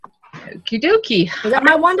Okie dokie. Is that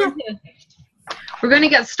my Wanda? We're going to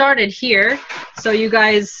get started here. So you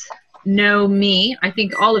guys know me. I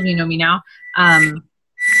think all of you know me now. I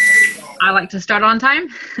like to start on time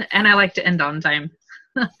and I like to end on time.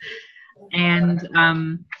 And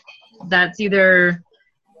that's either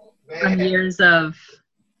from years of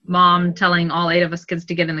mom telling all 8 of us kids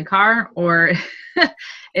to get in the car, or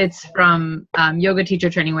it's from yoga teacher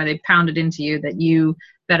training where they pounded into you that you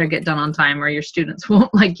better get done on time or your students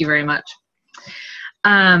won't like you very much.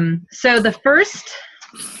 So the first,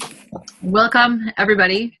 welcome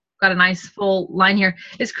everybody. Got a nice full line here.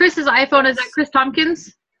 Is Chris's iPhone, is that Chris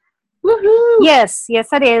Tompkins? Woohoo! Yes,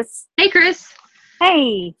 it is. Hey Chris.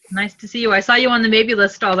 Hey. Nice to see you. I saw you on the maybe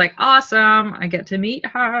list. I was like, awesome. I get to meet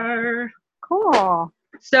her. Cool.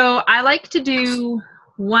 So I like to do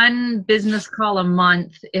one business call a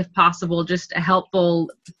month, if possible, just a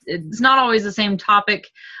helpful, it's not always the same topic.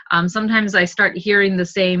 Sometimes I start hearing the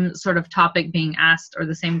same sort of topic being asked or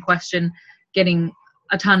the same question, getting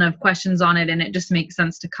a ton of questions on it, and it just makes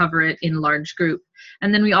sense to cover it in a large group.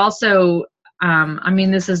 And then we also,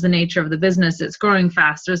 this is the nature of the business. It's growing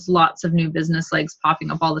fast. There's lots of new business legs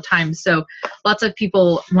popping up all the time. So lots of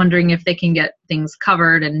people wondering if they can get things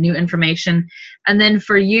covered and new information. And then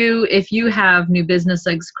for you, if you have new business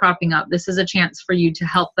legs cropping up, this is a chance for you to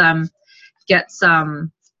help them get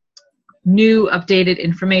some new updated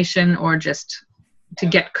information, or just to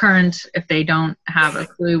get current if they don't have a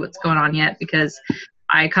clue what's going on yet, because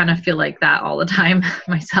I kind of feel like that all the time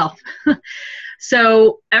myself.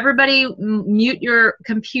 So everybody mute your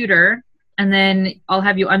computer, and then I'll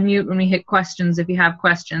have you unmute when we hit questions if you have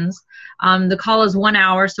questions. The call is 1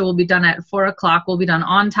 hour, so we'll be done at 4 o'clock. We'll be done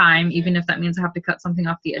on time, even if that means I have to cut something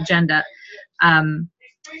off the agenda. And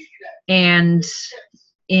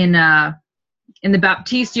in the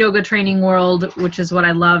Baptiste yoga training world, which is what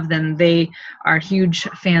I love, then they are huge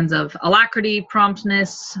fans of alacrity,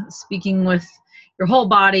 promptness, speaking with your whole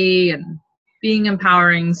body, and being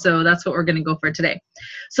empowering. So that's what we're going to go for today.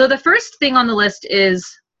 So the first thing on the list is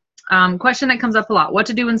question that comes up a lot: what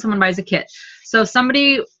to do when someone buys a kit. So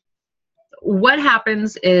what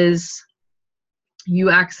happens is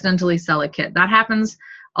you accidentally sell a kit. That happens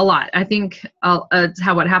a lot. I think it's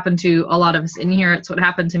what happened to a lot of us in here. It's what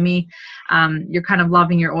happened to me. You're kind of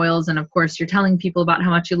loving your oils, and of course you're telling people about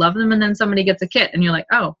how much you love them, and then somebody gets a kit and you're like,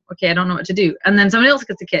 oh, okay, I don't know what to do. And then somebody else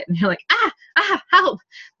gets a kit and you're like, help,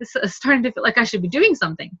 this is starting to feel like I should be doing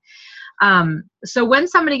something. So when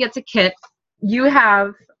somebody gets a kit, you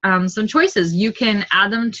have some choices. You can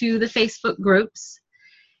add them to the Facebook groups,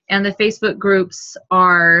 and the Facebook groups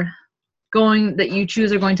that you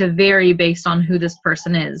choose are going to vary based on who this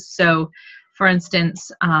person is. So for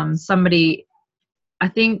instance, somebody, I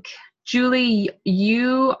think, Julie,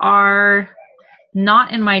 you are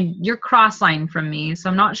not in you're cross-line from me, so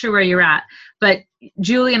I'm not sure where you're at, but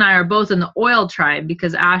Julie and I are both in the oil tribe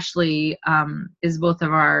because Ashley is both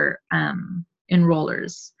of our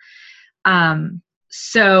enrollers.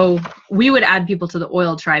 So we would add people to the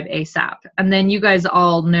oil tribe ASAP. And then you guys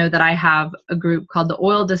all know that I have a group called the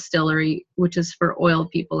Oil Distillery, which is for oil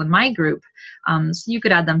people in my group. So you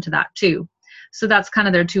could add them to that too. So that's kind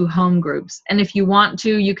of their 2 home groups. And if you want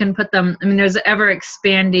to, you can put them, there's ever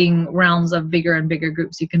expanding realms of bigger and bigger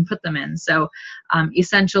groups you can put them in. So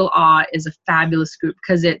Essential Awe is a fabulous group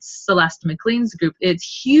because it's Celeste McLean's group.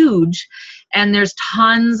 It's huge, and there's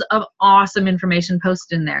tons of awesome information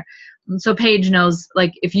posted in there. So Paige knows,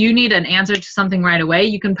 like, if you need an answer to something right away,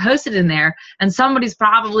 you can post it in there, and somebody's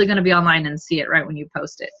probably going to be online and see it right when you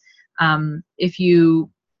post it. If you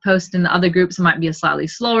post in the other groups, it might be a slightly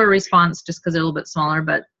slower response just because they're a little bit smaller,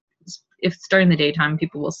 but if it's during the daytime,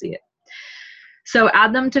 people will see it. So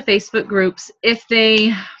add them to Facebook groups.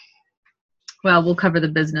 We'll cover the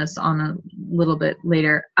business on a little bit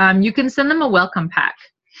later. You can send them a welcome pack.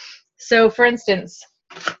 So for instance,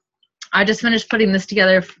 I just finished putting this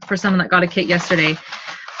together for someone that got a kit yesterday.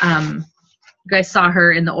 You guys saw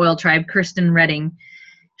her in the oil tribe, Kirsten Redding.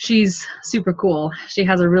 She's super cool. She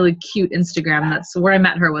has a really cute Instagram. That's where I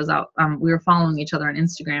met her, was out. We were following each other on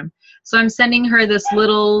Instagram. So I'm sending her this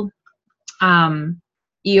little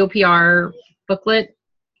EOPR booklet,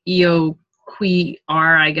 EOQR,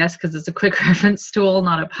 I guess, because it's a quick reference tool,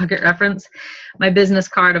 not a pocket reference. My business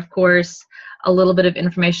card, of course, a little bit of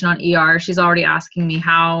information on ER. She's already asking me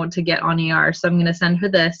how to get on ER, so I'm going to send her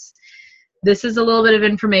this. This is a little bit of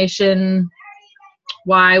information,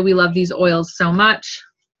 why we love these oils so much.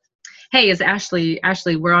 Hey, is Ashley,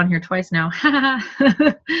 we're on here twice now.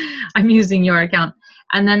 I'm using your account.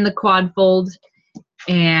 And then the quad fold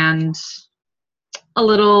and a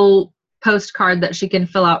little postcard that she can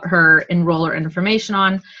fill out her enroller information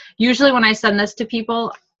on. Usually when I send this to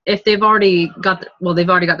people, if they've already got, they've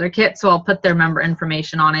already got their kit, so I'll put their member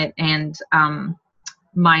information on it and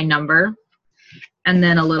my number, and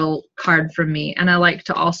then a little card from me. And I like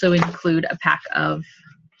to also include a pack of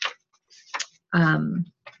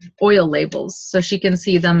oil labels so she can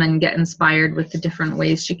see them and get inspired with the different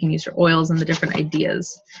ways she can use her oils and the different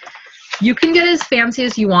ideas. You can get as fancy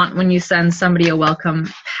as you want when you send somebody a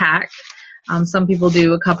welcome pack. Some people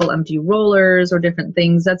do a couple empty rollers or different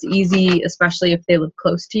things. That's easy, especially if they live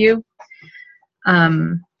close to you.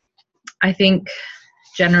 I think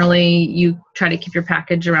generally you try to keep your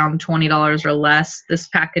package around $20 or less. This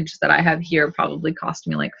package that I have here probably cost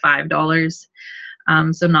me like $5,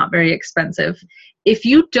 so not very expensive. If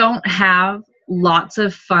you don't have lots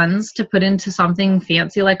of funds to put into something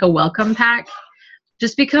fancy like a welcome pack,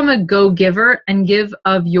 just become a go-giver and give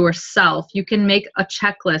of yourself. You can make a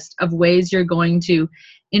checklist of ways you're going to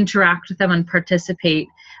interact with them and participate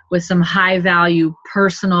with some high-value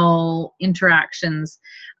personal interactions,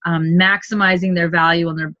 maximizing their value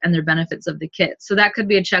and their benefits of the kit. So that could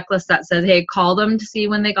be a checklist that says, hey, call them to see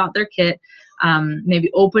when they got their kit,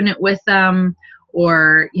 maybe open it with them,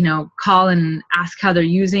 or call and ask how they're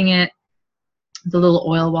using it. The little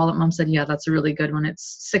oil wallet, Mom said, yeah, that's a really good one.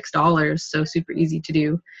 It's $6, so super easy to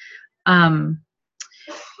do.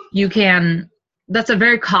 That's a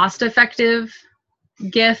very cost-effective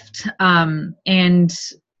gift, and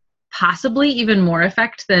possibly even more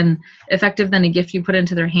effective than a gift you put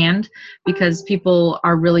into their hand, because people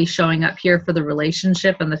are really showing up here for the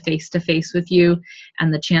relationship and the face-to-face with you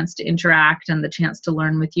and the chance to interact and the chance to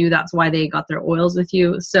learn with you. That's why they got their oils with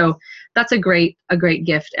you. So that's a great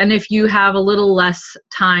gift. And if you have a little less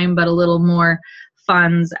time but a little more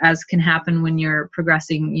funds, as can happen when you're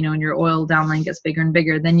progressing, and your oil downline gets bigger and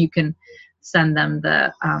bigger, then you can send them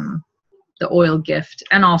the oil gift,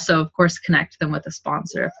 and also of course connect them with a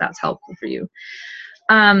sponsor if that's helpful for you.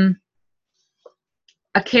 A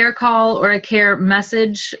care call or a care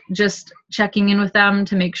message, just checking in with them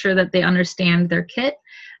to make sure that they understand their kit,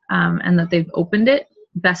 and that they've opened it.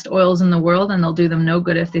 Best oils in the world, and they'll do them no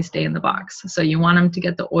good if they stay in the box. So you want them to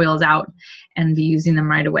get the oils out and be using them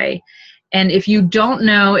right away. And if you don't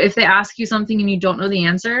know, if they ask you something and you don't know the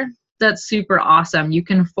answer, that's super awesome. You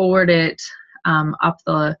can forward it up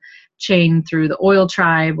the chain through the Oil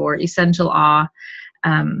Tribe or Essential Awe.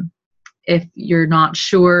 If you're not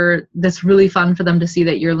sure, that's really fun for them to see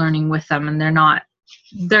that you're learning with them, and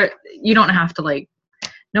you don't have to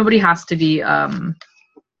nobody has to be an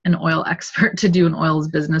oil expert to do an oils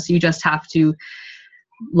business. You just have to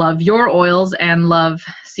love your oils and love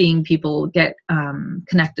seeing people get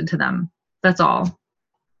connected to them. That's all.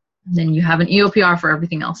 Then you have an EOPR for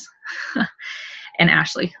everything else. And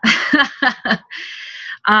Ashley.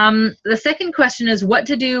 The second question is what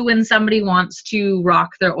to do when somebody wants to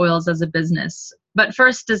rock their oils as a business. But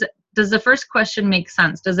first, does the first question make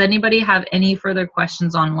sense? Does anybody have any further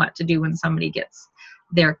questions on what to do when somebody gets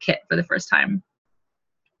their kit for the first time?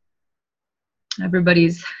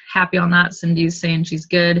 Everybody's happy on that. Cindy's saying she's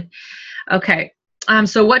good. Okay.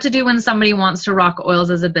 So what to do when somebody wants to rock oils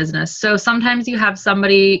as a business. So sometimes you have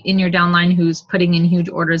somebody in your downline who's putting in huge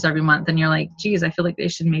orders every month, and you're like, geez, I feel like they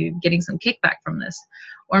should maybe be getting some kickback from this.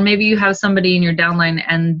 Or maybe you have somebody in your downline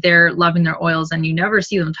and they're loving their oils and you never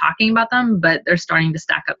see them talking about them, but they're starting to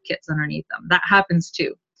stack up kits underneath them. That happens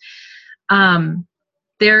too.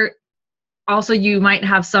 Also, you might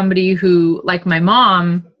have somebody who, like my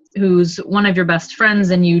mom, who's one of your best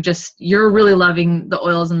friends, and you're really loving the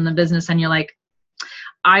oils and the business, and you're like,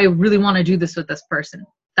 I really want to do this with this person.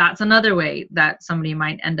 That's another way that somebody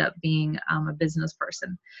might end up being a business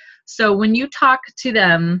person. So when you talk to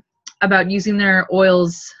them about using their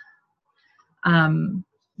oils,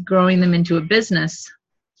 growing them into a business,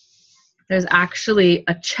 there's actually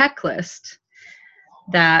a checklist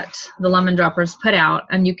that the Lemon Droppers put out,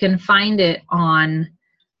 and you can find it on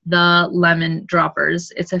the Lemon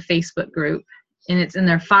Droppers. It's a Facebook group, and it's in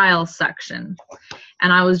their files section.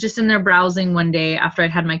 And I was just in there browsing one day after I'd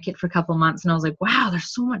had my kit for a couple months, and I was like, wow,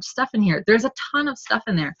 there's so much stuff in here. There's a ton of stuff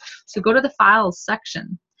in there. So go to the files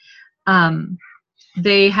section.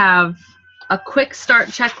 They have a quick start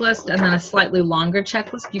checklist and then a slightly longer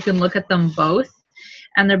checklist. You can look at them both,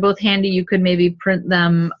 and they're both handy. You could maybe print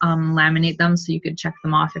them, laminate them so you could check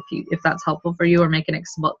them off if that's helpful for you, or make an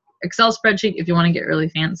Excel spreadsheet if you want to get really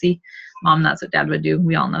fancy. Mom, that's what Dad would do.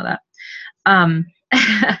 We all know that.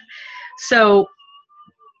 So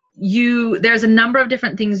there's a number of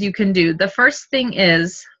different things you can do. The first thing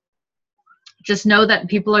is just know that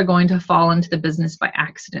people are going to fall into the business by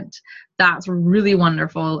accident. That's really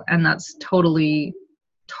wonderful, and that's totally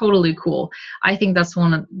totally cool. I think that's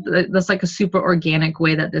that's like a super organic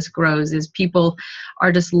way that this grows, is people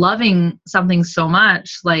are just loving something so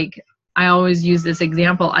much. Like, I always use this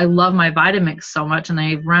example. I love my Vitamix so much, and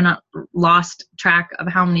I've lost track of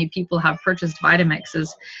how many people have purchased Vitamixes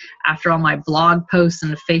after all my blog posts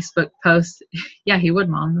and Facebook posts. Yeah, he would,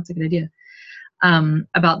 Mom. That's a good idea.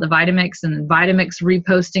 About the Vitamix, and Vitamix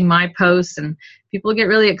reposting my posts, and people get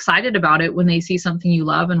really excited about it when they see something you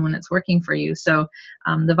love and when it's working for you. So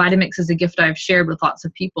the Vitamix is a gift I've shared with lots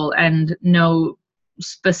of people, and no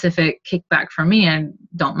specific kickback from me. I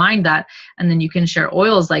don't mind that. And then you can share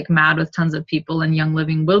oils like mad with tons of people, and Young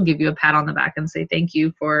Living will give you a pat on the back and say thank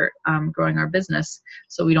you for growing our business,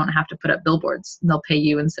 so we don't have to put up billboards. They'll pay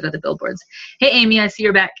you instead of the billboards. Hey Amy, I see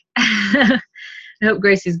you're back. I hope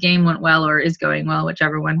Gracie's game went well, or is going well,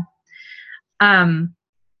 whichever one.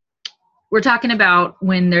 We're talking about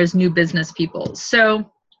when there's new business people.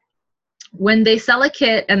 So when they sell a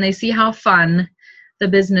kit and they see how fun the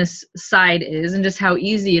business side is and just how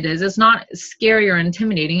easy it is, it's not scary or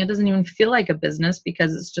intimidating. It doesn't even feel like a business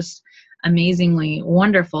because it's just amazingly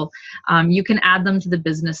wonderful. You can add them to the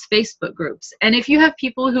business Facebook groups. And if you have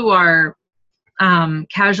people who are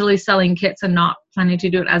casually selling kits and not planning to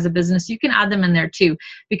do it as a business, you can add them in there too,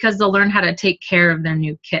 because they'll learn how to take care of their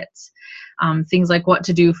new kits. Things like what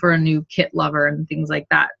to do for a new kit lover and things like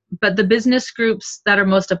that. But the business groups that are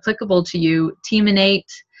most applicable to you, Team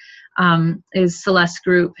Innate is Celeste's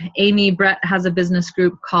group. Amy Brett has a business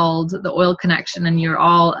group called The Oil Connection, and you're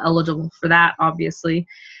all eligible for that, obviously.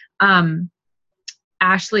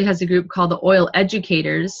 Ashley has a group called the Oil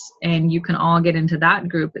Educators, and you can all get into that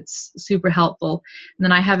group. It's super helpful. And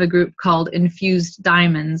then I have a group called Infused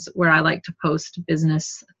Diamonds, where I like to post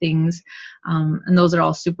business things. And those are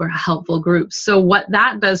all super helpful groups. So what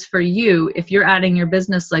that does for you, if you're adding your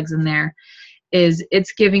business legs in there, is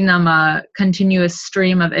it's giving them a continuous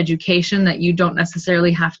stream of education that you don't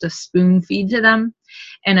necessarily have to spoon feed to them.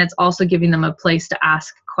 And it's also giving them a place to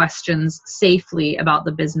ask questions safely about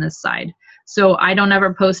the business side. So I don't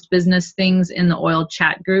ever post business things in the oil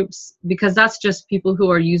chat groups, because that's just people who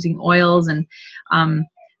are using oils, and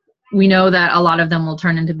we know that a lot of them will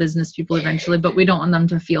turn into business people eventually, but we don't want them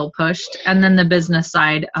to feel pushed. And then the business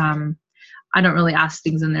side, I don't really ask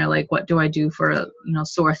things in there like, what do I do for a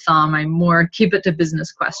sore thumb? I more keep it to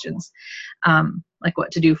business questions, like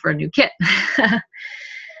what to do for a new kit.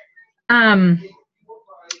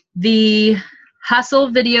 The hustle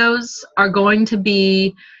videos are going to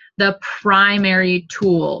be the primary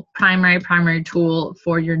tool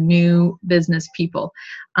for your new business people.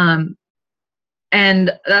 And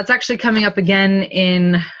that's actually coming up again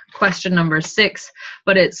in question number 6,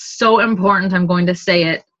 but it's so important. I'm going to say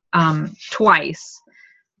it twice.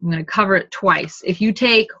 I'm going to cover it twice. If you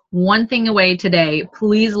take one thing away today,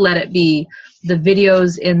 please let it be the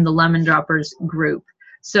videos in the Lemon Droppers group.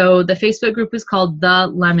 So the Facebook group is called The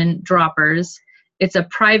Lemon Droppers. It's a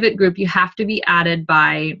private group. You have to be added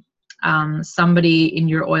by somebody in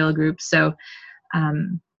your oil group. So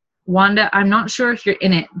Wanda, I'm not sure if you're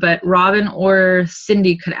in it, but Robin or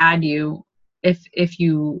Cindy could add you if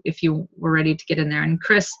you were ready to get in there. And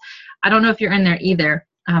Chris, I don't know if you're in there either.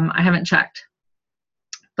 I haven't checked.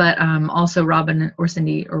 But also Robin or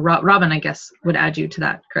Cindy, or Robin, I guess, would add you to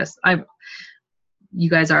that, Chris. You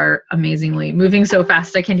guys are amazingly moving so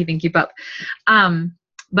fast, I can't even keep up.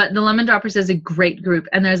 But the Lemon Droppers is a great group,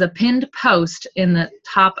 and there's a pinned post in the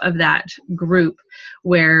top of that group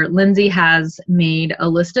where Lindsay has made a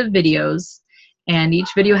list of videos, and each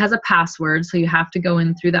video has a password, so you have to go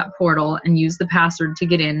in through that portal and use the password to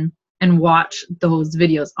get in and watch those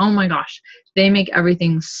videos. Oh my gosh, they make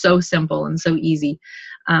everything so simple and so easy.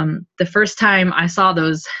 The first time I saw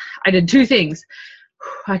those, I did 2 things.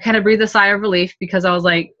 I kind of breathed a sigh of relief, because I was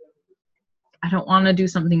like, I don't want to do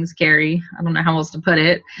something scary. I don't know how else to put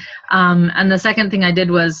it. And the second thing I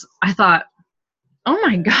did was I thought, oh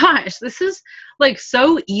my gosh, this is like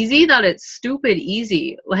so easy that it's stupid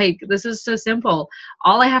easy. Like, this is so simple.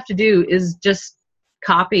 All I have to do is just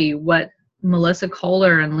copy what Melissa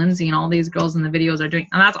Kohler and Lindsay and all these girls in the videos are doing.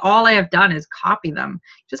 And that's all I have done is copy them.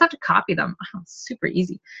 You just have to copy them. Oh, it's super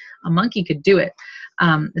easy. A monkey could do it.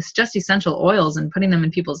 It's just essential oils and putting them in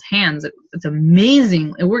people's hands. It's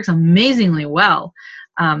amazing. It works amazingly well.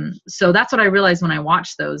 So that's what I realized when I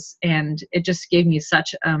watched those, and it just gave me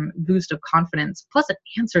such a boost of confidence. Plus it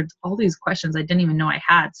answered all these questions I didn't even know I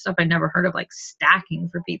had, stuff I'd never heard of, like stacking,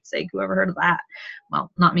 for Pete's sake. Who ever heard of that?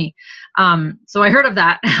 Well, not me. So I heard of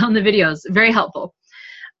that on the videos. Very helpful.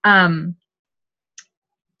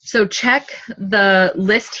 So check the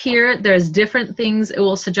list here. There's different things it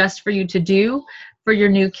will suggest for you to do for your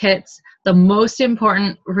new kits. The most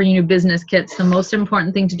important for you business kits, the most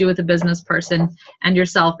important thing to do with a business person and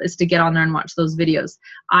yourself is to get on there and watch those videos.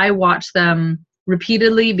 I watch them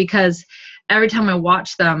repeatedly because every time I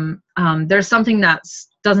watch them, there's something that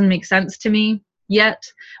doesn't make sense to me yet.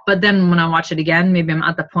 But then when I watch it again, maybe I'm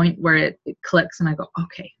at the point where it clicks and I go,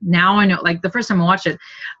 okay, now I know. Like the first time I watched it,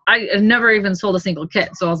 I never even sold a single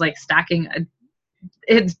kit. So I was like stacking.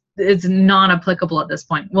 It's non-applicable at this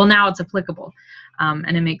point. Well, now it's applicable,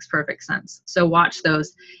 and it makes perfect sense. So watch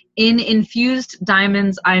those. In Infused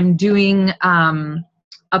Diamonds, I'm doing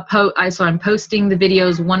so I'm posting the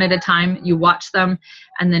videos one at a time. You watch them,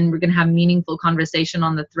 and then we're going to have meaningful conversation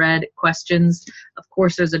on the thread, questions. Of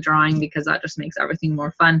course, there's a drawing because that just makes everything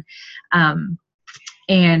more fun.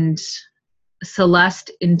 And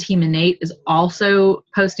Celeste in Team Innate is also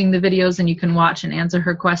posting the videos, and you can watch and answer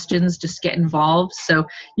her questions. Just get involved. So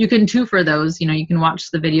you can too for those. You can watch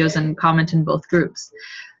the videos and comment in both groups.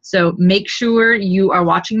 So make sure you are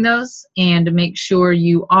watching those, and make sure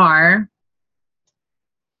you are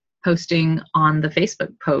posting on the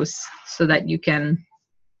Facebook posts so that you can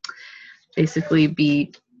basically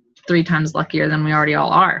be 3 times luckier than we already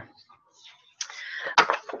all are.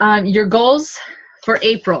 Your goals for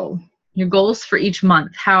April, your goals for each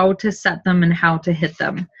month, how to set them and how to hit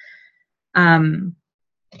them,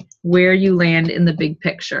 where you land in the big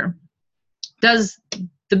picture. Does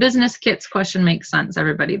the business kits question make sense,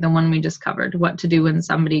 everybody? The one we just covered, what to do when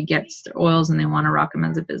somebody gets their oils and they want to rock them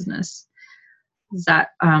as a business. Does that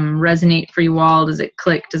resonate for you all? Does it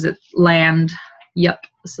click? Does it land? Yep,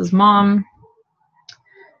 this is Mom.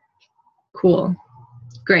 Cool.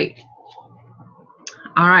 Great.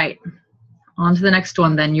 All right. On to the next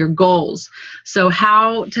one then, your goals. So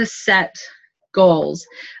how to set goals.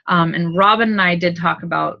 And Robin and I did talk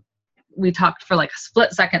about, we talked for like a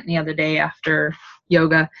split second the other day after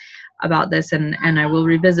yoga about this, and I will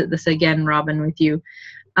revisit this again, Robin, with you.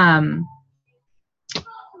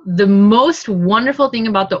 The most wonderful thing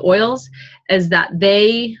about the oils is that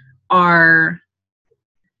they are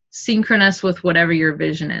synchronous with whatever your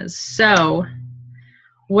vision is. So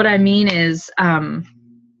what I mean is,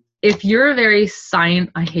 if you're a very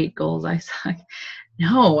I hate goals.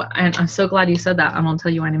 No, and I'm so glad you said that. I'm going to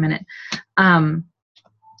tell you in a minute.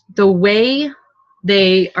 The way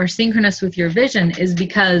they are synchronous with your vision is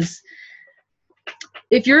because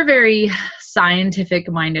if you're a very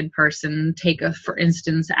scientific-minded person, for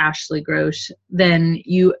instance, Ashley Grosh, then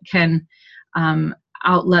you can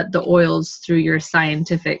outlet the oils through your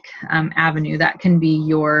scientific avenue. That can be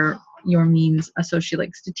your means, so she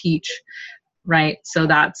likes to teach, right? So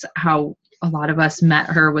that's how a lot of us met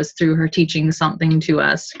her, was through her teaching something to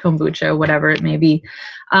us, kombucha, whatever it may be.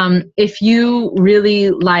 If you really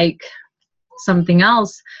like something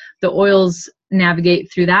else, the oils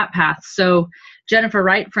navigate through that path. So Jennifer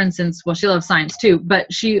Wright, for instance, well, she loves science too,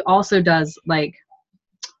 but she also does like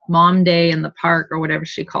Mom Day in the park, or whatever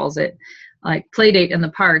she calls it, like play date in the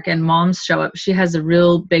park, and moms show up. She has a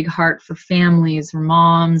real big heart for families, for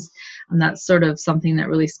moms, and that's sort of something that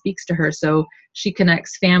really speaks to her. So she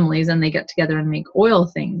connects families and they get together and make oil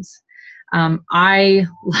things. I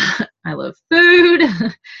love food.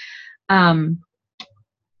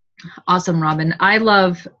 Awesome, Robin. I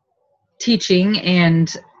love teaching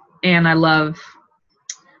and I love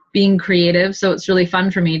being creative. So it's really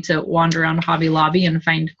fun for me to wander around Hobby Lobby and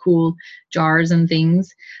find cool jars and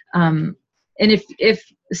things. And if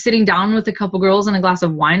sitting down with a couple girls and a glass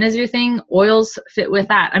of wine is your thing, oils fit with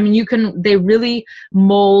that. I mean, they really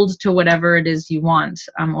mold to whatever it is you want.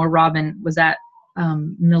 Or Robin, was that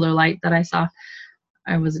Miller Lite that I saw?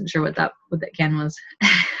 I wasn't sure what that can was.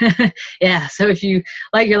 Yeah, so if you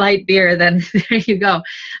like your light beer, then there you go.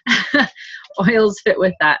 Oils fit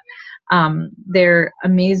with that. They're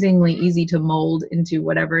amazingly easy to mold into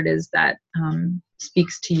whatever it is that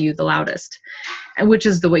speaks to you the loudest, and which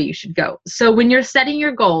is the way you should go. So when you're setting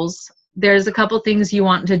your goals, there's a couple things you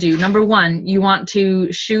want to do. Number one, you want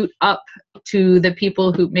to shoot up to the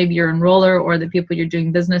people who maybe your enroller or the people you're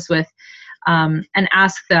doing business with, and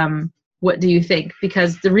ask them, what do you think?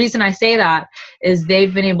 Because the reason I say that is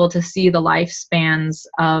they've been able to see the lifespans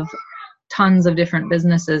of tons of different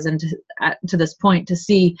businesses, and to this point to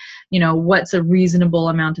see, what's a reasonable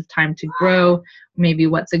amount of time to grow, maybe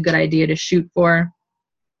what's a good idea to shoot for.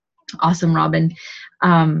 Awesome, Robin.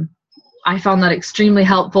 I found that extremely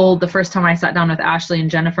helpful the first time I sat down with Ashley and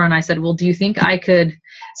Jennifer, and I said, well, do you think I could,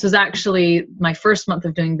 this was actually my first month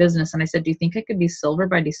of doing business, and I said, do you think I could be silver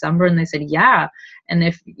by December? And they said, yeah. And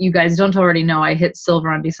if you guys don't already know, I hit silver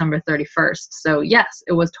on December 31st. So yes,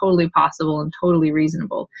 it was totally possible and totally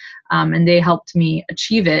reasonable. And they helped me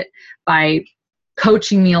achieve it by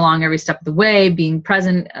coaching me along every step of the way, being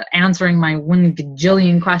present, answering my 1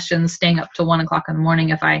 gajillion questions, staying up to 1 o'clock in the morning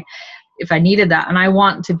if I needed that. And I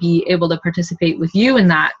want to be able to participate with you in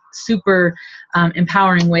that super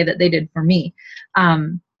empowering way that they did for me.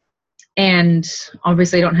 And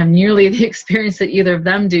obviously I don't have nearly the experience that either of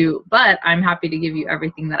them do, but I'm happy to give you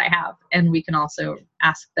everything that I have. And we can also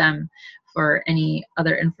ask them for any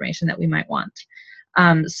other information that we might want.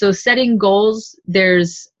 So setting goals,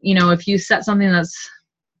 there's, if you set something that's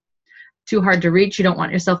too hard to reach, you don't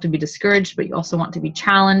want yourself to be discouraged, but you also want to be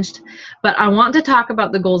challenged. But I want to talk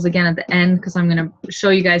about the goals again at the end, because I'm going to show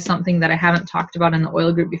you guys something that I haven't talked about in the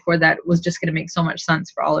oil group before that was just going to make so much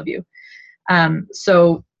sense for all of you.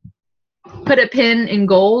 So put a pin in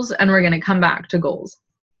goals, and we're going to come back to goals.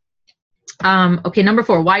 Okay, number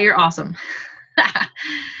 4, why you're awesome.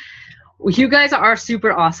 You guys are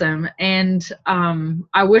super awesome. And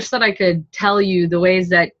I wish that I could tell you the ways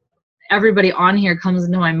that everybody on here comes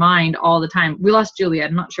into my mind all the time. We lost Julia.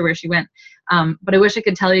 I'm not sure where she went. But I wish I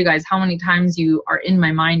could tell you guys how many times you are in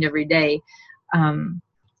my mind every day.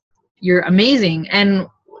 You're amazing. And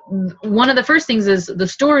one of the first things is the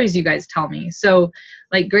stories you guys tell me. So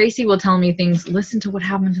like Gracie will tell me things, listen to what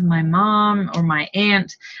happened to my mom or my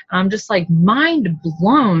aunt. And I'm just like mind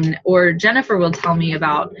blown. Or Jennifer will tell me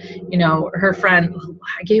about, her friend,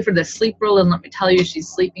 I gave her the sleep rule and let me tell you, she's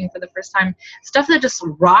sleeping for the first time. Stuff that just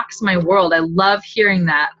rocks my world. I love hearing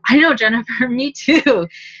that. I know, Jennifer, me too.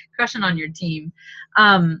 Crushing on your team.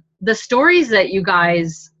 The stories that you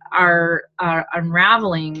guys are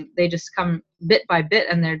unraveling, they just come bit by bit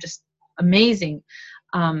and they're just amazing.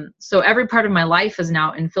 So every part of my life is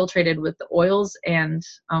now infiltrated with the oils and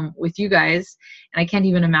with you guys. And I can't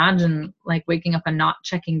even imagine like waking up and not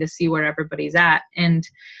checking to see where everybody's at. And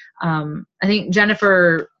I think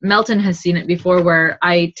Jennifer Melton has seen it before, where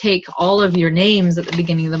I take all of your names at the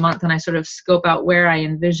beginning of the month and I sort of scope out where I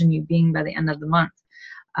envision you being by the end of the month.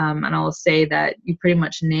 And I'll say that you pretty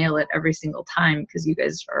much nail it every single time, because you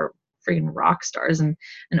guys are freaking rock stars and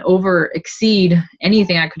over exceed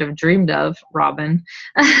anything I could have dreamed of, Robin.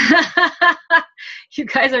 You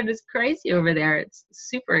guys are just crazy over there. It's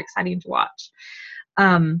super exciting to watch.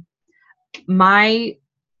 My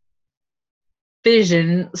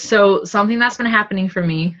vision, so something that's been happening for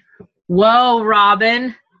me. Whoa,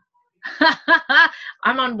 Robin.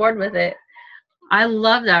 I'm on board with it. I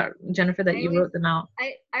love that, Jennifer, that you wrote them out.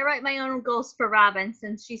 I write my own goals for Robin,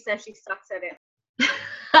 since she says she sucks at it.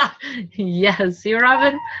 Yes, see,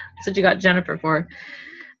 Robin? That's what you got Jennifer for.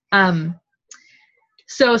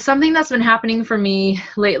 So something that's been happening for me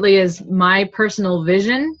lately is my personal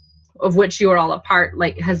vision, of which you are all a part,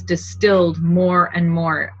 like has distilled more and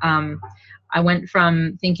more. I went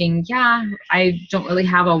from thinking, yeah, I don't really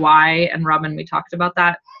have a why, and Robin, we talked about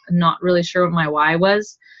that, not really sure what my why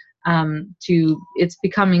was, to it's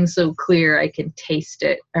becoming so clear I can taste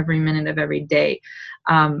it every minute of every day.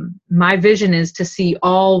 My vision is to see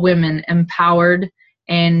all women empowered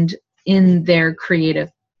and in their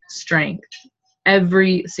creative strength,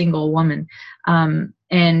 every single woman.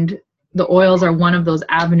 And the oils are one of those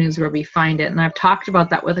avenues where we find it. And I've talked about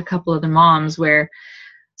that with a couple of the moms, where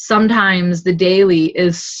sometimes the daily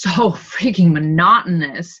is so freaking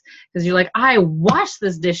monotonous, because you're like, I washed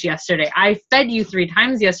this dish yesterday, I fed you 3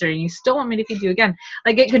 times yesterday, and you still want me to feed you again.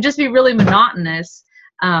 Like, it could just be really monotonous.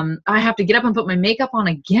 I have to get up and put my makeup on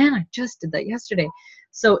again. I just did that yesterday.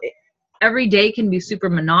 So every day can be super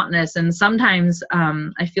monotonous. And sometimes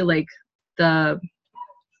I feel like the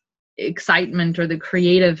excitement or the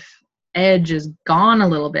creative edge is gone a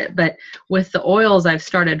little bit. But with the oils, I've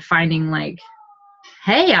started finding like,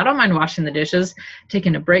 hey, I don't mind washing the dishes,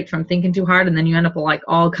 taking a break from thinking too hard, and then you end up like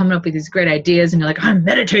all coming up with these great ideas, and you're like, I'm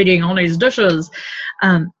meditating on these dishes.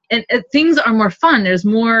 And things are more fun. There's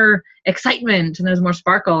more excitement and there's more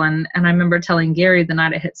sparkle. And I remember telling Gary the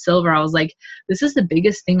night I hit silver, I was like, this is the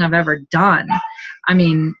biggest thing I've ever done. I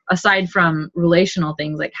mean, aside from relational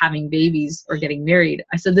things like having babies or getting married,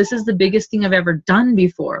 I said, this is the biggest thing I've ever done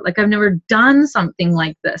before. Like, I've never done something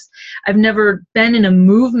like this. I've never been in a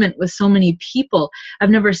movement with so many people. I've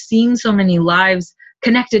never seen so many lives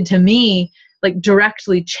connected to me, like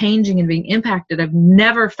directly changing and being impacted. I've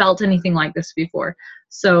never felt anything like this before.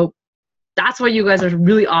 So that's why you guys are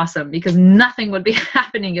really awesome, because nothing would be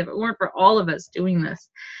happening if it weren't for all of us doing this.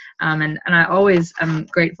 And I always am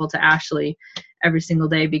grateful to Ashley every single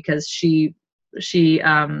day, because she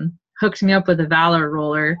hooked me up with a Valor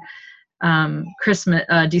roller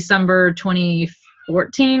December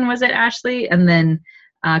 2014, was it, Ashley? And then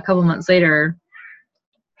a couple months later,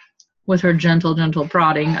 with her gentle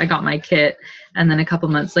prodding, I got my kit. And then a couple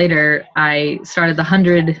months later, I started the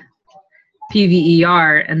 100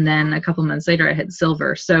 PVER, and then a couple months later I hit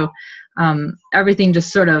silver. So everything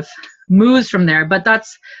just sort of moves from there. But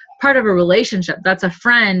that's part of a relationship. That's a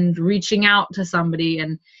friend reaching out to somebody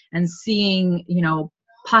and seeing, you know,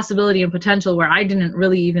 possibility and potential where I didn't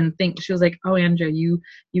really even think. She was like, oh, Andrea,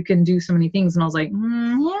 you can do so many things. And I was like,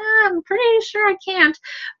 yeah, I'm pretty sure I can't.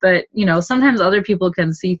 But, you know, sometimes other people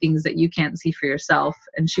can see things that you can't see for yourself.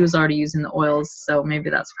 And she was already using the oils, so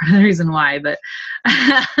maybe that's part of the reason why. But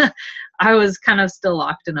I was kind of still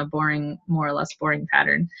locked in a boring, more or less boring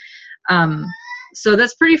pattern. So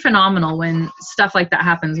that's pretty phenomenal when stuff like that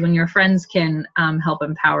happens, when your friends can help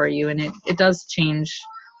empower you. And it does change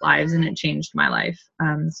lives, and it changed my life.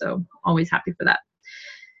 So always happy for that.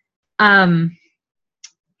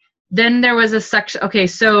 Then there was a section. Okay,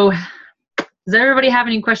 so does everybody have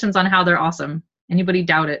any questions on how they're awesome? Anybody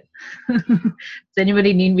doubt it? Does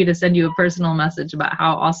anybody need me to send you a personal message about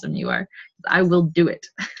how awesome you are? I will do it.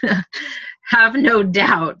 Have no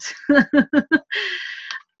doubt.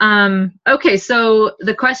 Okay, so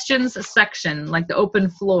the questions section, like the open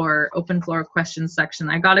floor questions section.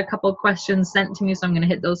 I got a couple of questions sent to me, so I'm going to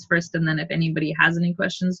hit those first, and then if anybody has any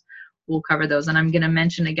questions, we'll cover those. And I'm going to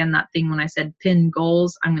mention again that thing when I said pin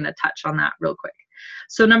goals. I'm going to touch on that real quick.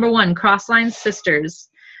 So number one, crossline sisters.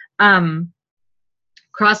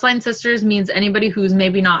 Crossline sisters means anybody who's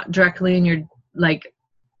maybe not directly in your, like,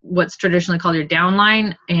 what's traditionally called your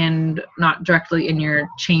downline, and not directly in your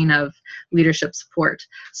chain of leadership support.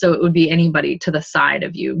 So it would be anybody to the side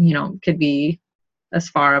of you, you know, could be as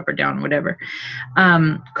far up or down, whatever.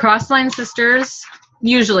 Crossline sisters,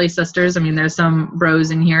 usually sisters. I mean, there's some bros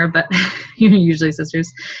in here, but usually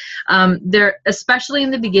sisters. They're, especially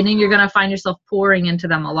in the beginning, you're going to find yourself pouring into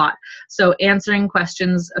them a lot. So answering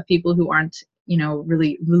questions of people who aren't, you know,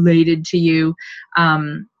 really related to you.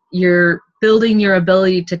 You're building your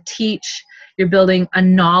ability to teach. You're building a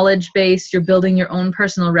knowledge base. You're building your own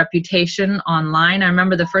personal reputation online. I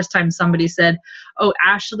remember the first time somebody said, oh,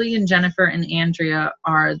 Ashley and Jennifer and Andrea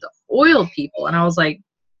are the oil people. And I was like,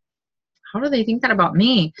 how do they think that about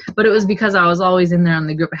me? But it was because I was always in there in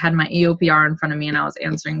the group. I had my EOPR in front of me, and I was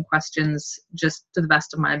answering questions just to the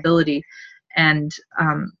best of my ability. And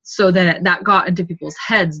so then that got into people's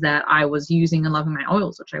heads that I was using and loving my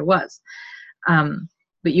oils, which I was.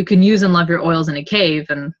 But you can use and love your oils in a cave,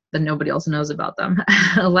 and then nobody else knows about them.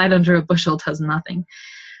 A light under a bushel does nothing.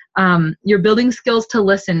 You're building skills to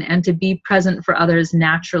listen and to be present for others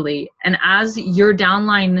naturally. And as your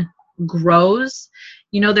downline grows,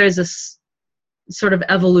 you know, there's this sort of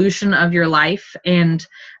evolution of your life, and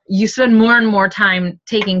you spend more and more time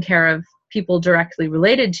taking care of people directly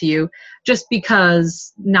related to you, just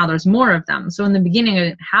because now there's more of them. So in the beginning, I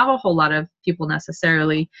didn't have a whole lot of people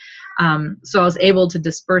necessarily. So I was able to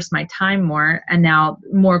disperse my time more, and now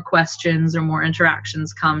more questions or more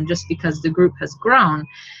interactions come just because the group has grown.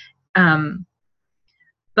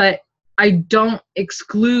 But I don't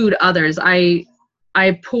exclude others. I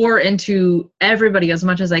pour into everybody as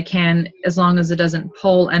much as I can, as long as it doesn't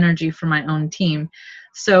pull energy from my own team.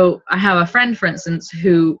 So I have a friend, for instance,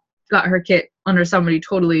 who got her kit under somebody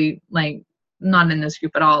totally, like, not in this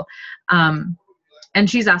group at all. And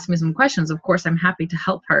she's asked me some questions. Of course, I'm happy to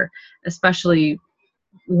help her, especially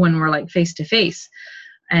when we're like face to face.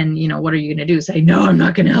 And, you know, what are you going to do? Say, no, I'm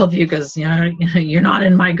not going to help you because, you know, you're not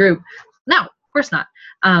in my group. No, of course not.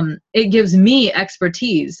 It gives me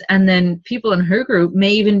expertise. And then people in her group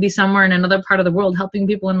may even be somewhere in another part of the world helping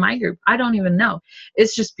people in my group. I don't even know.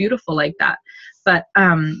 It's just beautiful like that. But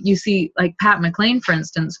you see, like Pat McLean, for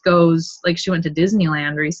instance, goes, like, she went to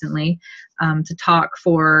Disneyland recently to talk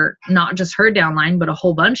for not just her downline, but a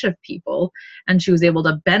whole bunch of people. And she was able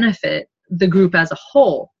to benefit the group as a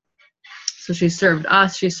whole. So she served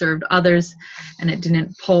us, she served others, and it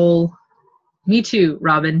didn't pull, me too,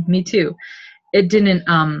 Robin, me too. It didn't,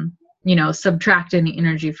 you know, subtract any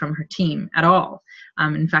energy from her team at all.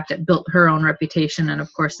 In fact, it built her own reputation. And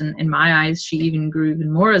of course, in my eyes, she even grew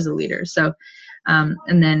even more as a leader. So,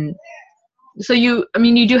 and then, so you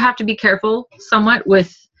do have to be careful somewhat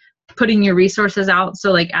with putting your resources out.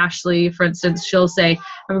 So like Ashley, for instance, she'll say,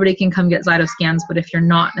 everybody can come get Zyto scans, but if you're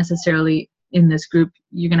not necessarily in this group,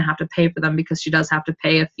 you're going to have to pay for them, because she does have to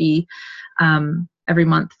pay a fee every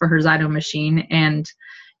month for her Zyto machine. And,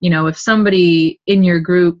 you know, if somebody in your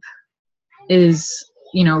group is,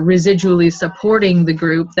 you know, residually supporting the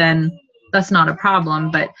group, then that's not a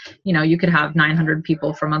problem. But, you know, you could have 900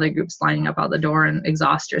 people from other groups lining up out the door and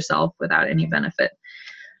exhaust yourself without any benefit.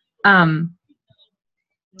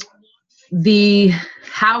 The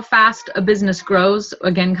how fast a business grows,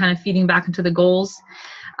 again, kind of feeding back into the goals.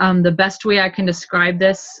 The best way I can describe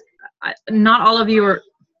this, not all of you are,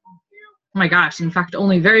 my gosh, in fact,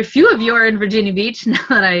 only very few of you are in Virginia Beach now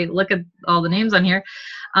that I look at all the names on here.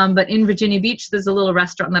 But in Virginia Beach, there's a little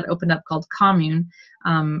restaurant that opened up called Commune.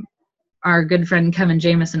 Our good friend Kevin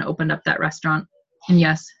Jameson opened up that restaurant. And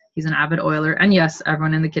yes, he's an avid oiler. And yes,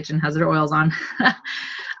 everyone in the kitchen has their oils on.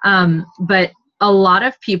 But a lot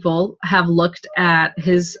of people have looked at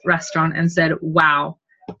his restaurant and said, wow,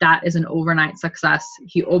 that is an overnight success.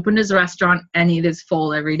 He opened his restaurant and it is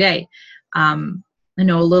full every day. I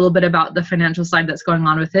know a little bit about the financial side that's going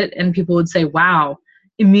on with it. And people would say, wow,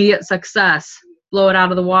 immediate success, blow it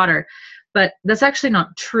out of the water. But that's actually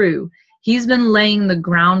not true. He's been laying the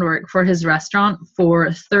groundwork for his restaurant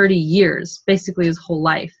for 30 years, basically his whole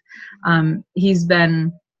life. He's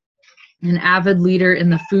been an avid leader in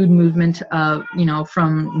the food movement of,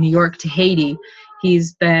 from New York to Haiti.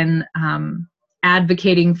 He's been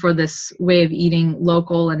advocating for this way of eating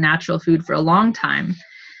local and natural food for a long time.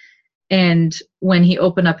 And when he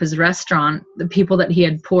opened up his restaurant, the people that he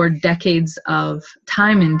had poured decades of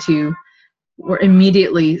time into were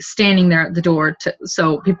immediately standing there at the door.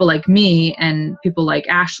 So people like me and people like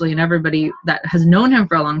Ashley and everybody that has known him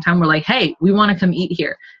for a long time were like, hey, we want to come eat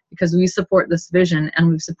here because we support this vision and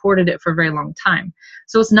we've supported it for a very long time.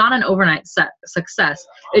 So it's not an overnight success.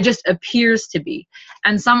 It just appears to be.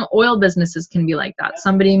 And some oil businesses can be like that.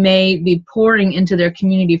 Somebody may be pouring into their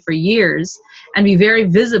community for years and be very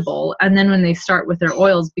visible. And then when they start with their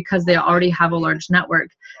oils, because they already have a large network,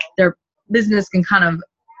 their business can kind of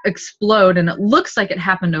explode, and it looks like it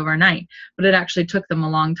happened overnight, but it actually took them a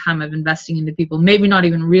long time of investing into people, maybe not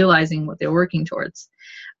even realizing what they're working towards.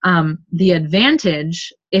 The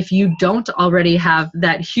advantage, if you don't already have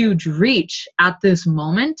that huge reach at this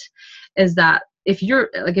moment, is that if you're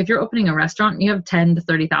opening a restaurant, you have 10 to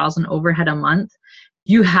 30,000 overhead a month,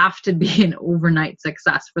 you have to be an overnight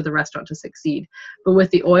success for the restaurant to succeed. But with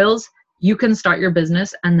the oils, you can start your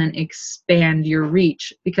business and then expand your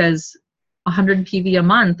reach, because 100 PV a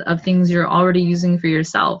month of things you're already using for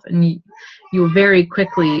yourself, and you'll very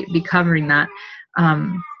quickly be covering that.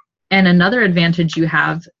 And another advantage you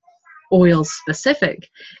have, oil specific,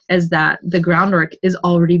 is that the groundwork is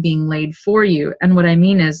already being laid for you. And what I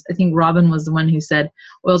mean is, I think Robin was the one who said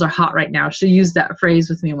oils are hot right now. She used that phrase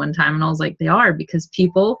with me one time, and I was like, they are, because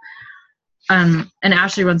people, and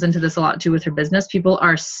Ashley runs into this a lot too with her business, people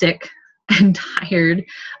are sick and tired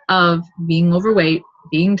of being overweight,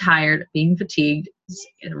 being tired, being fatigued,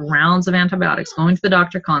 rounds of antibiotics, going to the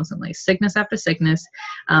doctor constantly, sickness after sickness,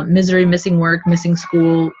 misery, missing work, missing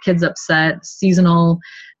school, kids upset, seasonal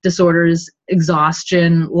disorders,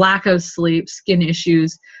 exhaustion, lack of sleep, skin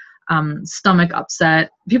issues, stomach upset.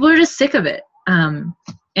 People are just sick of it.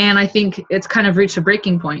 And I think it's kind of reached a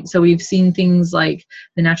breaking point. So we've seen things like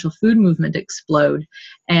the natural food movement explode,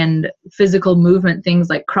 and physical movement, things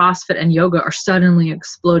like CrossFit and yoga are suddenly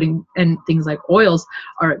exploding, and things like oils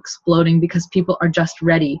are exploding because people are just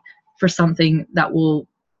ready for something that will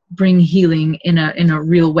bring healing in a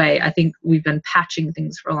real way. I think we've been patching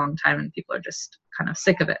things for a long time and people are just kind of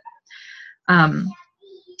sick of it.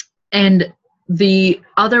 And the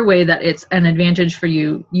other way that it's an advantage for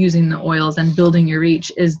you using the oils and building your reach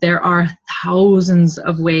is there are thousands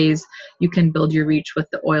of ways you can build your reach with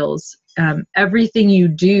the oils. Everything you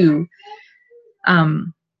do,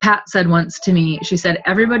 Pat said once to me, she said,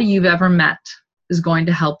 everybody you've ever met is going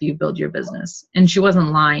to help you build your business. And she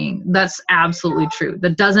wasn't lying. That's absolutely true.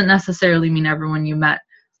 That doesn't necessarily mean everyone you met,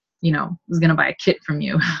 is going to buy a kit from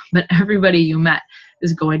you, but everybody you met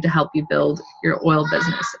is going to help you build your oil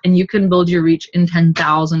business. And you can build your reach in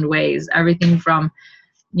 10,000 ways, everything from,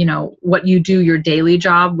 what you do, your daily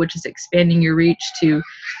job, which is expanding your reach, to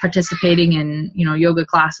participating in, yoga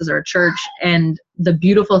classes or church. And the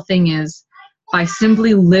beautiful thing is, by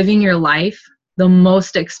simply living your life the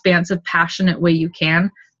most expansive, passionate way you can,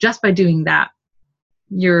 just by doing that,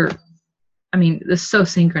 this is so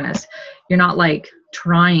synchronous. You're not like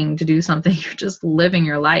trying to do something, you're just living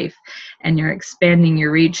your life and you're expanding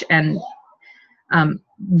your reach. And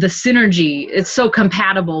the synergy, it's so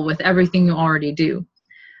compatible with everything you already do.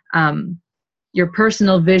 Your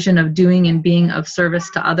personal vision of doing and being of service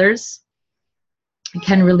to others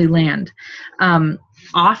can really land.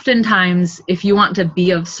 Oftentimes, if you want to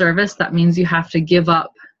be of service, that means you have to give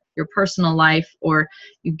up your personal life, or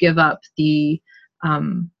you give up the,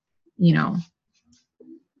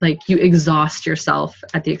 you exhaust yourself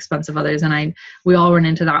at the expense of others. And we all run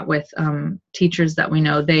into that with teachers that we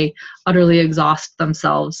know. They utterly exhaust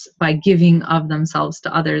themselves by giving of themselves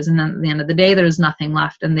to others. And then at the end of the day, there's nothing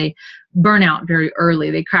left, and they burn out very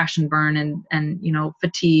early. They crash and burn, and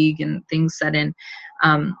fatigue and things set in.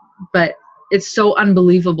 But it's so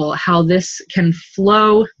unbelievable how this can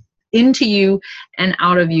flow into you and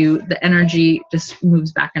out of you, the energy just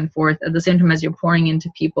moves back and forth. At the same time as you're pouring into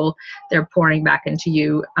people, they're pouring back into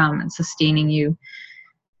you and sustaining you.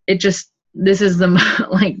 This is the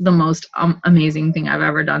the most amazing thing I've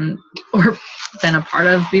ever done or been a part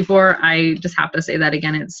of before. I just have to say that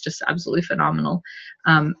again. It's just absolutely phenomenal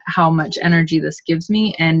how much energy this gives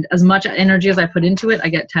me. And as much energy as I put into it, I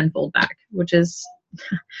get tenfold back, which is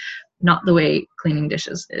not the way cleaning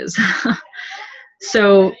dishes is.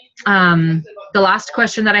 So the last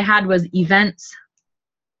question that I had was events.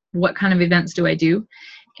 What kind of events do I do?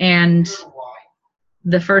 And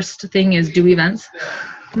the first thing is do events.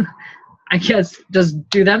 I guess just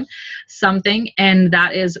do them, something, and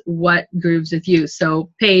that is what grooves with you. So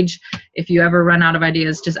Paige, if you ever run out of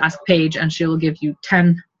ideas, just ask Paige and she will give you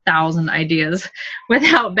 10,000 ideas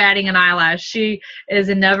without batting an eyelash. She is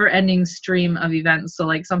a never-ending stream of events. So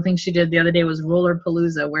like something she did the other day was Roller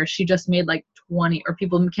Palooza, where she just made like 20, or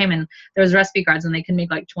people came in, there was recipe cards and they could make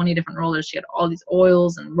like 20 different rollers. She had all these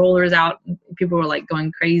oils and rollers out, and people were like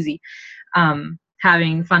going crazy.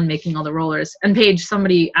 Having fun making all the rollers. And Paige,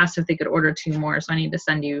 somebody asked if they could order 2 more, so I need to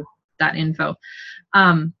send you that info.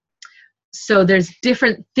 So there's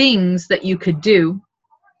different things that you could do.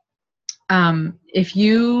 If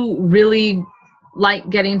you really like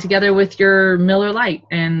getting together with your Miller Lite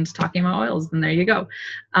and talking about oils, then there you go.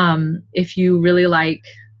 If you really like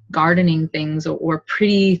gardening things or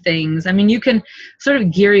pretty things, I mean, you can sort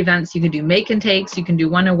of gear events. You can do make and takes, you can do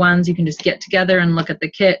one-on-ones, you can just get together and look at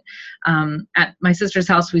the kit. At my sister's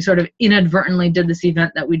house, we sort of inadvertently did this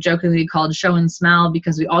event that we jokingly called Show and Smell,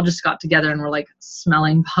 because we all just got together and were like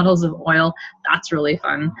smelling bottles of oil. That's really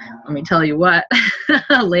fun. Let me tell you what,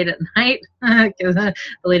 late at night, the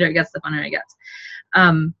later it gets, the funner it gets.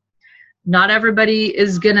 Not everybody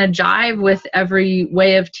is going to jive with every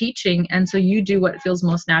way of teaching, and so you do what feels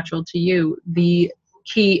most natural to you. The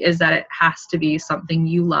key is that it has to be something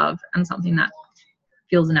you love and something that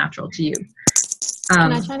feels natural to you.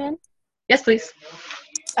 Can I chime in? Yes, please.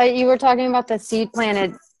 You were talking about the seed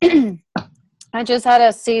planted. I just had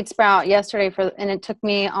a seed sprout yesterday, and it took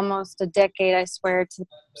me almost a decade, I swear, to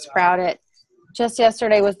sprout it. Just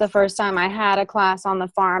yesterday was the first time I had a class on the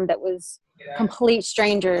farm that was complete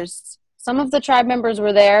strangers. Some of the tribe members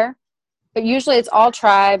were there, but usually it's all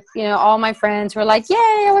tribe, all my friends who are like, yay,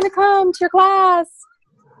 I want to come to your class.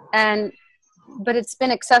 But it's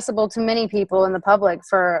been accessible to many people in the public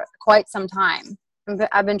for quite some time.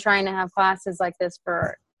 I've been trying to have classes like this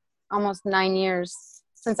for almost 9 years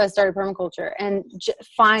since I started permaculture. And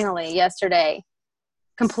finally yesterday,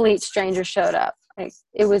 complete strangers showed up. Like,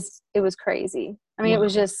 it was crazy. I mean, It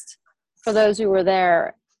was just, for those who were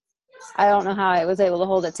there, I don't know how I was able to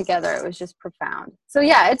hold it together. It was just profound. So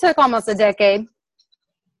yeah, it took almost a decade.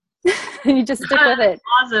 You just stick with it.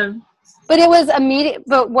 Awesome. But it was a meeting.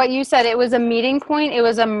 But what you said, it was a meeting point. It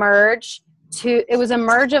was a merge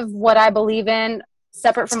of what I believe in,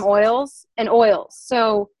 separate from oils and oils.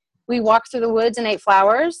 So we walked through the woods and ate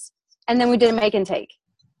flowers, and then we did a make and take.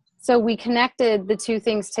 So we connected the two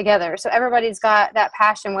things together. So everybody's got that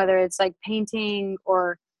passion, whether it's like painting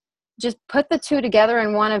or just put the two together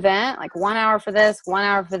in one event, like 1 hour for this, 1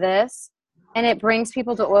 hour for this. And it brings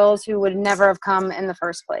people to oils who would never have come in the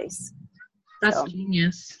first place. That's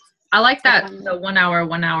genius. I like that, the 1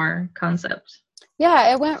 hour concept.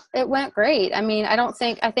 Yeah, it went great. I mean,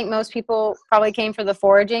 I think most people probably came for the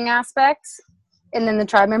foraging aspects, and then the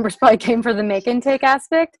tribe members probably came for the make and take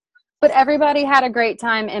aspect. But everybody had a great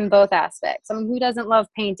time in both aspects. I mean, who doesn't love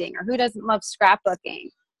painting, or who doesn't love scrapbooking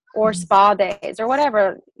or spa days or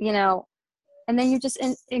whatever, and then you just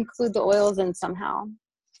include the oils in somehow.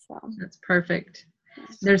 So that's perfect.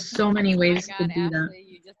 There's so many ways to do that.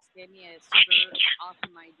 You just gave me a super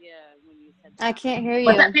awesome idea when you said that. I can't hear you.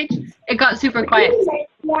 What's that, Paige? It got super quiet.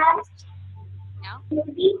 Now?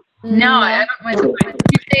 No, I haven't went.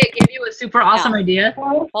 Did you say it gave you a super awesome idea?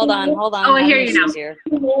 Hold on. Oh, I hear you now. Here.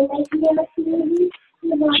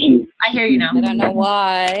 I hear you now. I don't know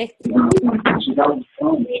why.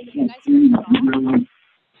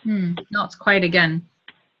 No, it's quiet again.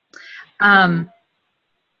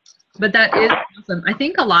 But that is awesome. I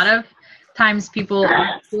think a lot of times people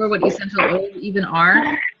aren't sure what essential oils even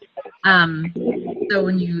are. So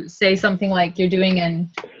when you say something like you're doing an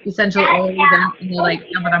essential oil event, and you're like,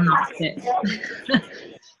 no, but I'm not fit.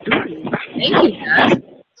 Thank you, Jess.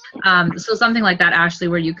 So something like that, Ashley,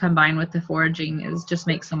 where you combine with the foraging just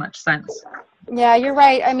makes so much sense. Yeah, you're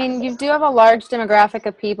right. I mean, you do have a large demographic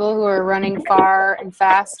of people who are running far and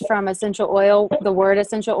fast from the word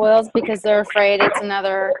essential oils, because they're afraid it's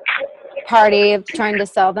another party of trying to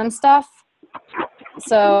sell them stuff.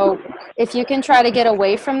 So if you can try to get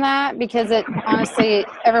away from that, because it honestly,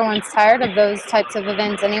 everyone's tired of those types of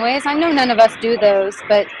events anyways. I know none of us do those,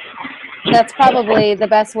 but that's probably the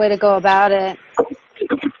best way to go about it,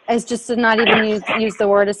 is just to not even use the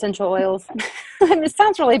word essential oils. It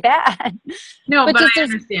sounds really bad. No, but just I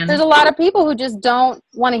understand. there's a lot of people who just don't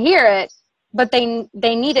want to hear it, but they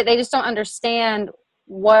need it. They just don't understand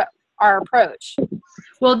what our approach.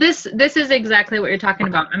 Well, this is exactly what you're talking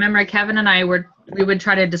about. I remember Kevin and I we would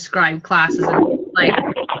try to describe classes and like,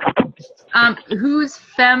 who's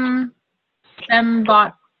fembot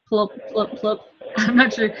plup plup plup. I'm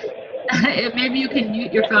not sure. Maybe you can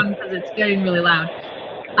mute your phone because it's getting really loud.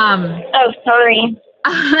 Oh, sorry.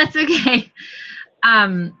 That's okay.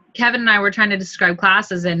 Kevin and I were trying to describe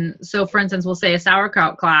classes, and so for instance, we'll say a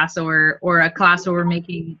sauerkraut class or a class where we're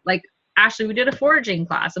making, like Ashley, we did a foraging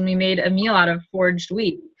class and we made a meal out of foraged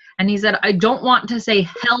wheat. And he said, I don't want to say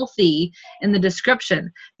healthy in the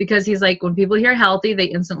description, because he's like, when people hear healthy, they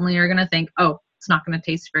instantly are going to think, oh, it's not going to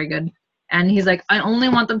taste very good. And he's like, I only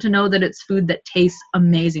want them to know that it's food that tastes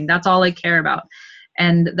amazing. That's all I care about.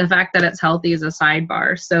 And the fact that it's healthy is a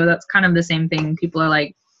sidebar. So that's kind of the same thing. People are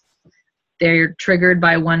like, they're triggered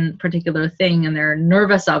by one particular thing and they're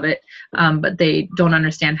nervous of it, but they don't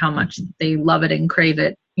understand how much they love it and crave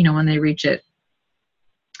it, you know, when they reach it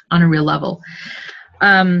on a real level.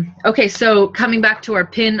 Okay, so coming back to our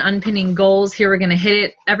unpinning goals, here we're going to hit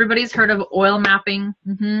it. Everybody's heard of oil mapping.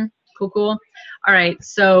 Cool. All right,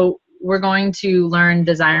 so we're going to learn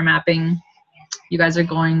desire mapping. You guys are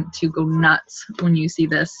going to go nuts when you see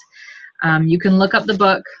this. You can look up the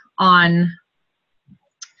book on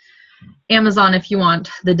Amazon if you want,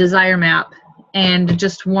 the desire map, and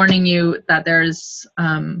just warning you that there's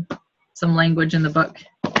some language in the book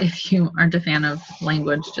if you aren't a fan of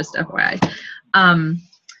language, just FYI.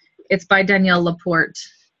 It's by Danielle Laporte,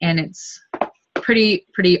 and it's pretty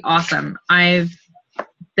awesome. I've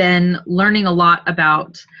been learning a lot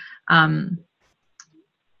about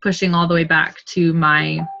pushing all the way back to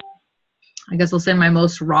my, I guess I'll say my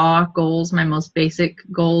most raw goals, my most basic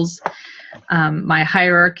goals, my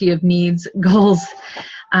hierarchy of needs goals.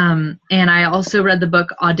 And I also read the book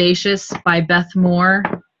Audacious by Beth Moore.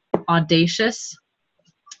 Audacious.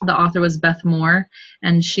 The author was Beth Moore,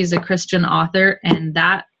 and she's a Christian author, and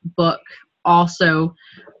that book also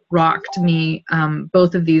rocked me.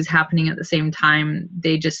 Both of these happening at the same time,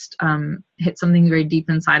 they just hit something very deep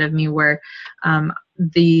inside of me, where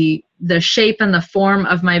the shape and the form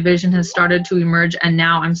of my vision has started to emerge, and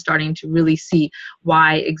now I'm starting to really see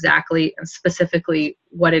why exactly and specifically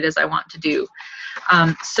what it is I want to do.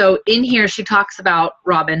 So in here she talks about,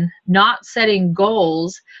 Robin, not setting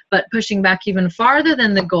goals, but pushing back even farther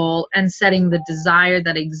than the goal and setting the desire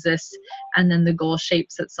that exists, and then the goal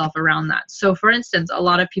shapes itself around that. So for instance, a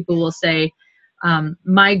lot of people will say,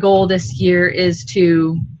 my goal this year is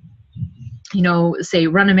to, you know, say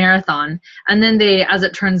run a marathon, and then they, as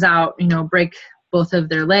it turns out, you know, break both of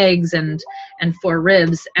their legs and 4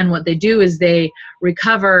 ribs, and what they do is they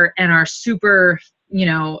recover and are super, you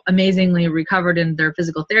know, amazingly recovered in their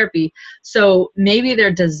physical therapy. So maybe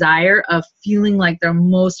their desire of feeling like their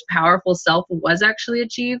most powerful self was actually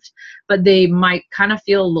achieved, but they might kind of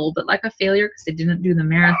feel a little bit like a failure because they didn't do the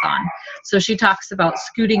marathon. So she talks about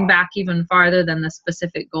scooting back even farther than the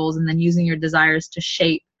specific goals, and then using your desires to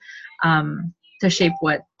shape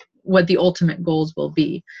what the ultimate goals will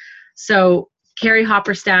be. So Carrie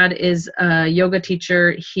Hopperstad is a yoga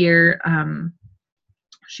teacher here.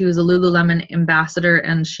 She was a Lululemon ambassador,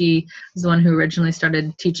 and she was the one who originally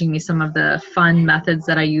started teaching me some of the fun methods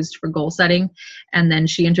that I used for goal setting. And then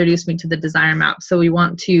she introduced me to the desire map. So we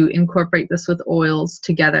want to incorporate this with oils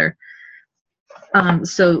together.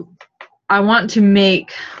 So I want to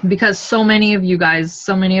make, because so many of you guys,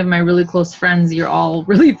 so many of my really close friends, you're all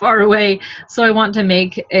really far away. So I want to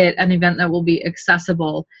make it an event that will be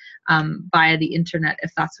accessible via the internet,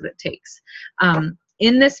 if that's what it takes.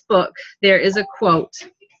 In this book, there is a quote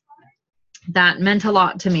that meant a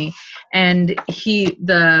lot to me. And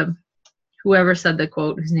whoever said the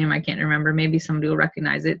quote, whose name I can't remember, maybe somebody will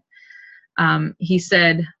recognize it. He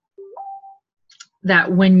said that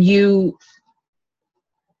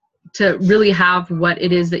to really have what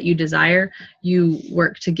it is that you desire, you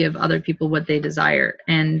work to give other people what they desire.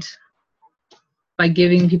 And by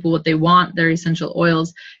giving people what they want, their essential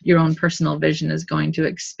oils, your own personal vision is going to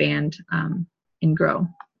expand and grow.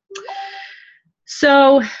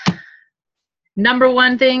 So, number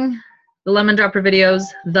one thing, the Lemon Dropper videos,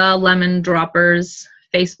 the Lemon Droppers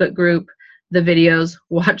Facebook group, the videos,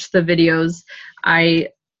 watch the videos.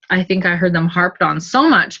 I think I heard them harped on so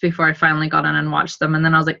much before I finally got on and watched them. And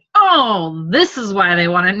then I was like, oh, oh, this is why they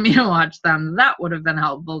wanted me to watch them. That would have been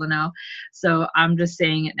helpful to know. So I'm just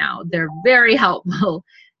saying it now. They're very helpful.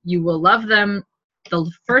 You will love them. The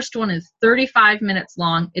first one is 35 minutes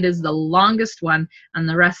long. It is the longest one, and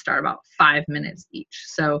the rest are about 5 minutes each.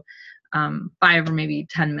 So 5 or maybe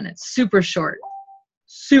 10 minutes. Super short.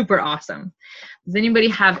 Super awesome. Does anybody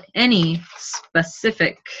have any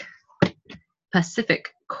specific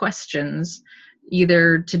questions,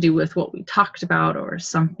 either to do with what we talked about or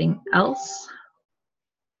something else?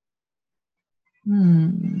 Let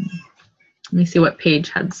me see what Paige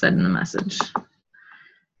had said in the message.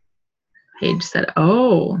 Paige said,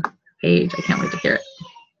 oh, Paige, I can't wait to hear it.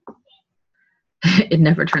 It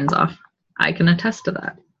never turns off. I can attest to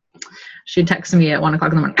that. She texted me at 1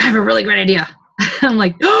 o'clock in the morning, I have a really great idea. I'm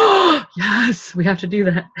like, oh, yes, we have to do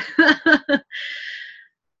that.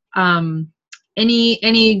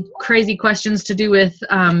 Any crazy questions to do with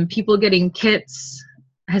people getting kits?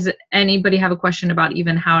 Has anybody have a question about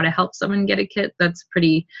even how to help someone get a kit? That's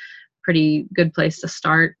pretty good place to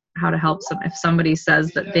start. How to help some. If somebody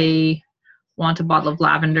says that they want a bottle of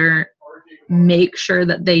lavender, make sure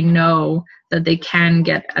that they know that they can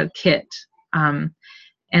get a kit.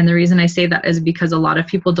 And the reason I say that is because a lot of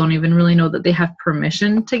people don't even really know that they have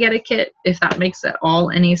permission to get a kit, if that makes at all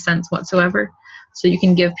any sense whatsoever. So you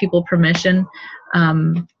can give people permission.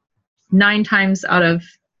 9 times out of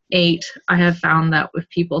 8, I have found that if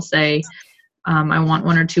people say, I want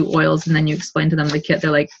 1 or 2 oils, and then you explain to them the kit, they're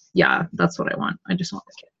like, yeah, that's what I want. I just want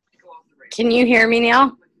the kit. Can you hear me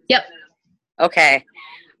now? Yep. Okay.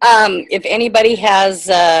 If anybody has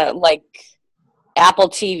like Apple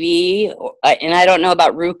TV, and I don't know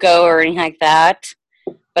about Roku or anything like that,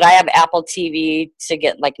 but I have Apple TV to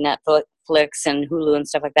get like Netflix and Hulu and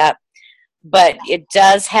stuff like that. But it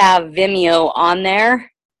does have Vimeo on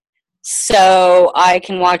there, so I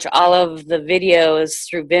can watch all of the videos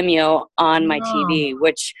through Vimeo on my TV,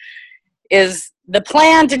 which is the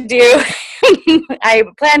plan to do. I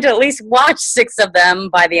plan to at least watch 6 of them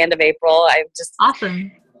by the end of April. I just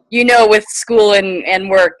awesome. You know, with school and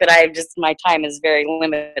work that my time is very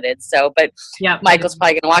limited. So, but yeah, Michael's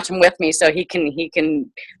probably going to watch them with me so he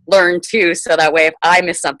can learn too. So that way, if I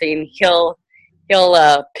miss something, he'll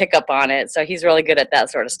pick up on it. So he's really good at that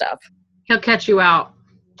sort of stuff. He'll catch you out.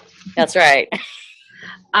 That's right.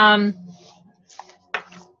 Are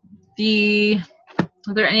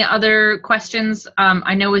there any other questions?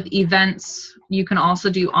 I know with events, you can also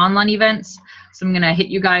do online events. So I'm going to hit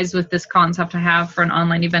you guys with this concept I have for an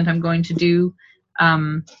online event I'm going to do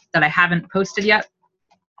that I haven't posted yet.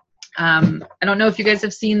 I don't know if you guys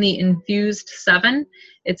have seen the Infused 7.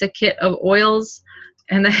 It's a kit of oils.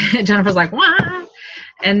 And then Jennifer's like, what?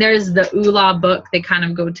 And there's the Oola book. They kind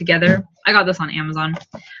of go together. I got this on Amazon.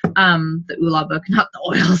 The Oola book, not the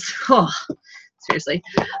oils. Oh, seriously.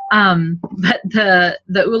 But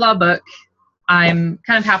the Oola book, I'm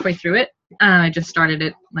kind of halfway through it. I just started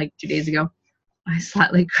it like 2 days ago. I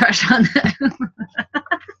slightly crushed on that.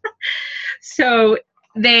 So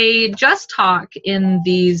they just talk in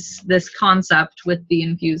this concept with the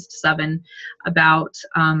Infused 7 about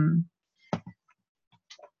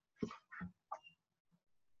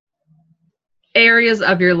areas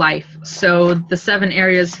of your life. So the 7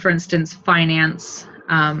 areas, for instance, finance,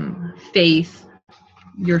 faith,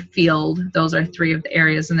 your field, those are 3 of the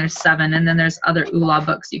areas, and there's 7, and then there's other Oola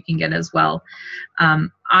books you can get as well.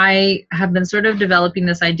 I have been sort of developing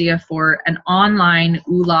this idea for an online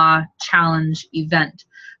Oola challenge event.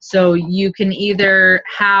 So you can either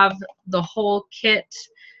have the whole kit,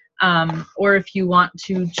 or if you want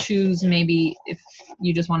to choose, maybe if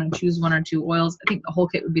you just want to choose 1 or 2 oils, I think the whole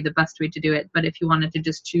kit would be the best way to do it. But if you wanted to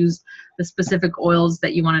just choose the specific oils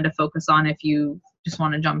that you wanted to focus on, if you just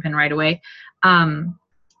want to jump in right away.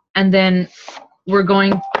 And then we're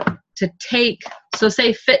going to take, so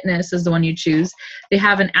say fitness is the one you choose. They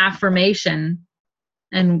have an affirmation,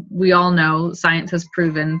 and we all know science has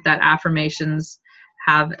proven that affirmations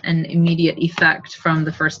have an immediate effect from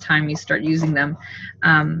the first time you start using them.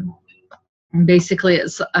 Basically,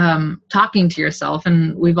 it's talking to yourself,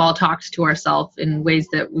 and we've all talked to ourselves in ways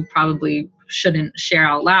that we probably shouldn't share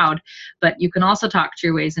out loud, but you can also talk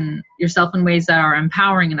to yourself in ways that are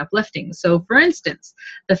empowering and uplifting. So for instance,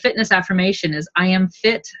 the fitness affirmation is, I am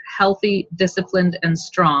fit, healthy, disciplined, and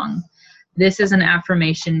strong. This is an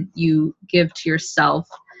affirmation you give to yourself.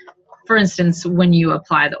 For instance, when you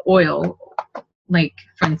apply the oil, like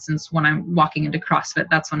for instance, when I'm walking into CrossFit,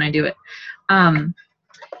 that's when I do it.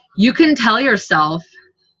 You can tell yourself,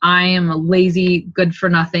 I am a lazy, good for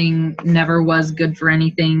nothing, never was good for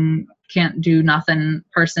anything, can't do nothing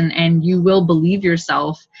person, and you will believe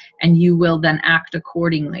yourself and you will then act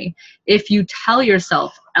accordingly. If you tell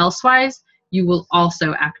yourself elsewise, you will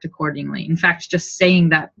also act accordingly. In fact, just saying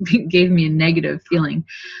that gave me a negative feeling.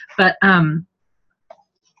 But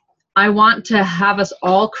I want to have us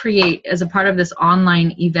all create, as a part of this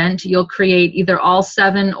online event, you'll create either all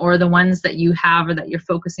 7 or the ones that you have or that you're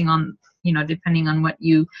focusing on, you know, depending on what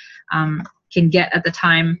you can get at the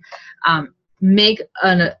time. Make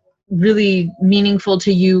a really meaningful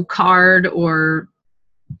to you card, or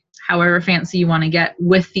however fancy you want to get,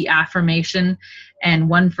 with the affirmation, and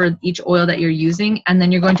one for each oil that you're using. And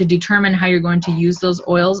then you're going to determine how you're going to use those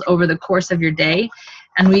oils over the course of your day.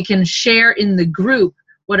 And we can share in the group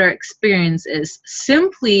what our experience is,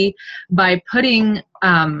 simply by putting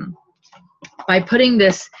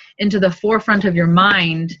this into the forefront of your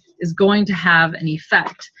mind is going to have an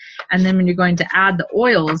effect. And then when you're going to add the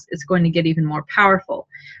oils, it's going to get even more powerful.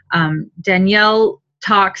 Danielle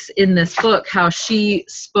talks in this book how she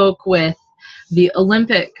spoke with the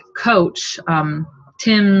Olympic coach,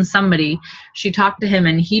 Tim somebody. She talked to him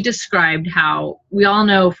and he described how, we all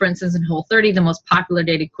know, for instance, in Whole30, the most popular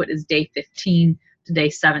day to quit is day 15 to day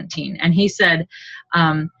 17. And he said,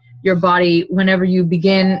 your body, whenever you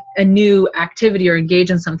begin a new activity or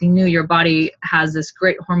engage in something new, your body has this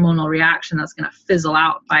great hormonal reaction that's going to fizzle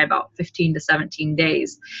out by about 15 to 17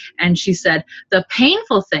 days. And she said, the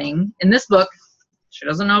painful thing in this book, she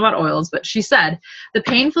doesn't know about oils, but she said, the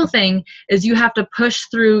painful thing is you have to push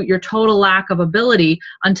through your total lack of ability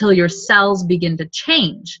until your cells begin to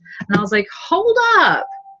change. And I was like, hold up.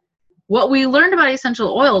 What we learned about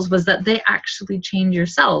essential oils was that they actually change your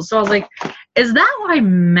cells. So I was like, is that why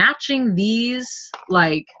matching these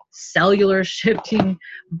like cellular shifting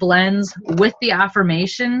blends with the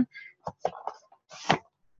affirmation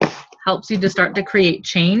helps you to start to create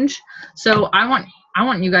change? So I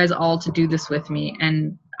want you guys all to do this with me,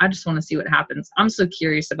 and I just want to see what happens. I'm so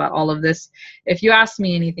curious about all of this. If you asked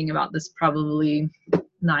me anything about this probably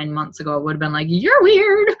 9 months ago, I would have been like, you're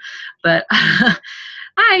weird. But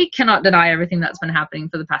I cannot deny everything that's been happening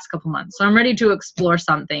for the past couple months. So I'm ready to explore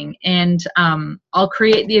something, and I'll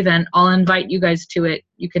create the event. I'll invite you guys to it.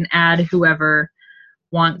 You can add whoever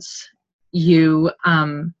wants you.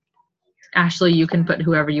 Ashley, you can put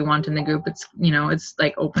whoever you want in the group. It's, you know, it's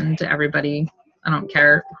like open to everybody. I don't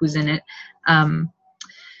care who's in it.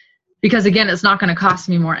 Because again, it's not going to cost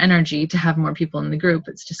me more energy to have more people in the group.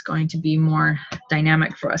 It's just going to be more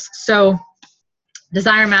dynamic for us. So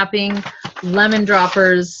desire mapping, lemon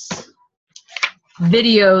droppers,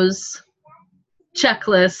 videos,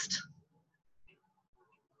 checklist.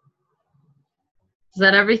 Is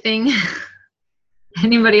that everything?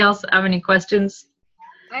 Anybody else have any questions?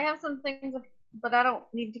 I have some things, but I don't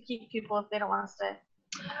need to keep people if they don't want to stay.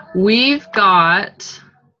 We've got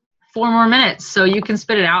 4 more minutes, so you can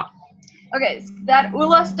spit it out. Okay, so that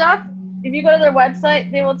ULA stuff, if you go to their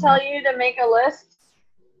website, they will tell you to make a list.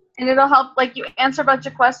 And it'll help, like, you answer a bunch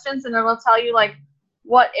of questions, and it will tell you, like,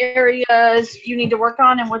 what areas you need to work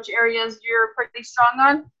on and which areas you're pretty strong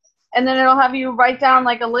on. And then it'll have you write down,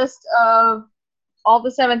 like, a list of all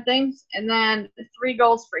the 7 things and then 3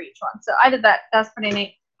 goals for each one. So I did that. That's pretty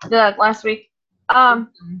neat. I did that last week.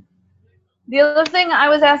 The other thing I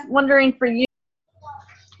was wondering for you.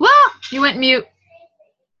 Well, you went mute.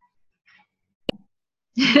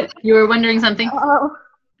 You were wondering something?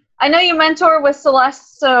 I know you mentor with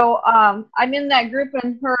Celeste, so I'm in that group,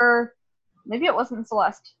 and her, maybe it wasn't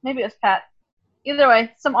Celeste, maybe it was Pat. Either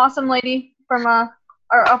way, some awesome lady from our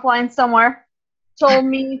upline somewhere told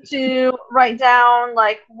me to write down,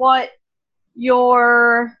 like, what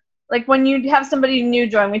your, like, when you have somebody new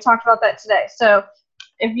join, we talked about that today. So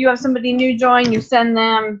if you have somebody new join, you send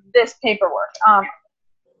them this paperwork.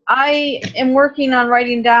 I am working on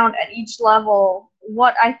writing down at each level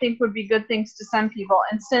what I think would be good things to send people.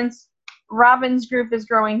 And since Robin's group is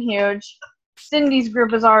growing huge, Cindy's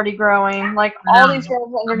group is already growing, like all these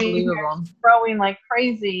girls underneath are growing like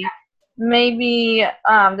crazy, maybe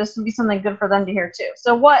this would be something good for them to hear too.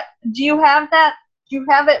 So what, do you have that? Do you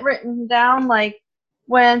have it written down? Like,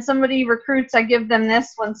 when somebody recruits, I give them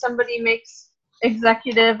this. When somebody makes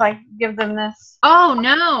executive, I give them this. Oh,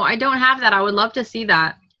 no, I don't have that. I would love to see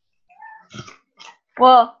that.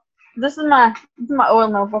 Well, this is my oil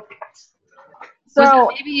notebook. So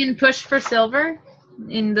was it maybe in Push for Silver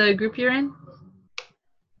in the group you're in?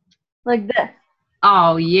 Like this.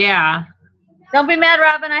 Oh, yeah. Don't be mad,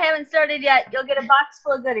 Robin. I haven't started yet. You'll get a box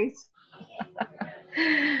full of goodies.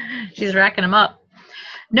 She's racking them up.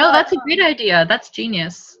 No, that's a great idea. That's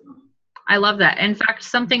genius. I love that. In fact,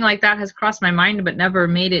 something like that has crossed my mind but never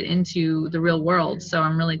made it into the real world. So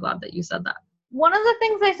I'm really glad that you said that. One of the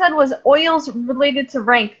things they said was oils related to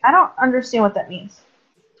rank. I don't understand what that means.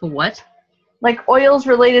 To what? Like oils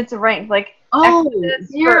related to rank, like there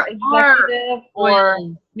are executive or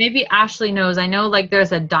oils. Maybe Ashley knows. I know like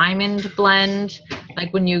there's a diamond blend.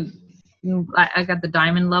 Like when I got the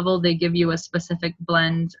diamond level, they give you a specific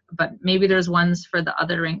blend, but maybe there's ones for the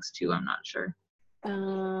other ranks too. I'm not sure.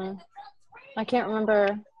 I can't remember.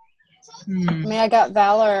 I Hmm. mean, I got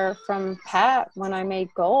Valor from Pat when I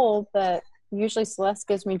made gold, but usually Celeste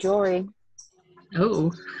gives me jewelry.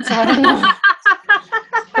 Oh. So I don't know.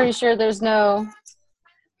 Pretty sure there's no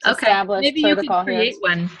established Maybe you could protocol create here.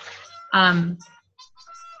 one.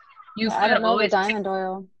 You I could don't know the always diamond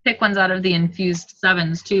oil. pick ones out of the infused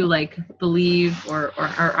sevens too, like believe or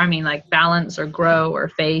I mean like balance or grow or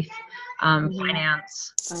faith,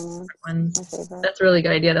 finance. My favorite. That's a really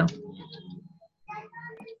good idea though. So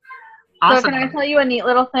Awesome. can I tell you a neat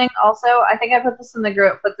little thing also? I think I put this in the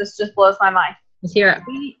group, but this just blows my mind. Let's hear it.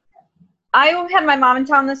 I had my mom in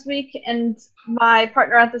town this week, and my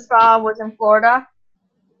partner at the spa was in Florida.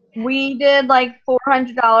 We did like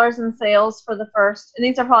 $400 in sales for the first, and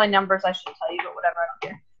these are probably numbers I should tell you, but whatever, I don't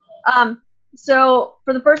care. So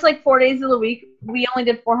for the first like 4 days of the week, we only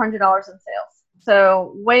did $400 in sales.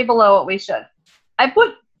 So way below what we should. I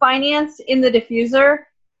put finance in the diffuser,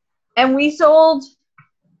 and we sold.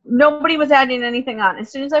 Nobody was adding anything on.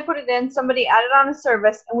 As soon as I put it in, somebody added on a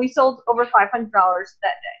service, and we sold over $500 that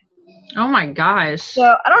day. Oh my gosh.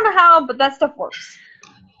 So I don't know how, but that stuff works.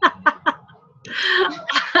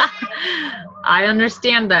 I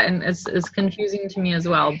understand that, and it's confusing to me as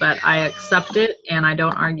well, but I accept it and I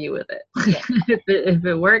don't argue with it. If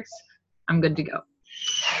it works, I'm good to go.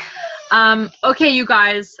 Okay, you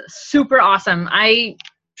guys, super awesome. I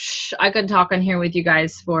could talk on here with you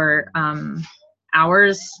guys for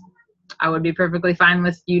hours. I would be perfectly fine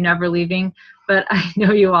with you never leaving, but I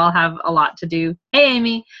know you all have a lot to do. Hey,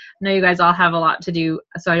 Amy, I know you guys all have a lot to do,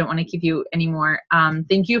 so I don't want to keep you anymore.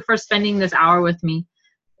 Thank you for spending this hour with me.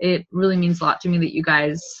 It really means a lot to me that you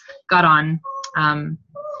guys got on.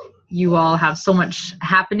 You all have so much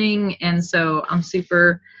happening, and so I'm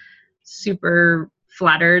super, super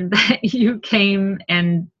flattered that you came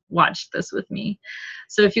and watched this with me.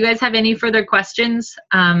 So if you guys have any further questions,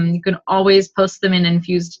 you can always post them in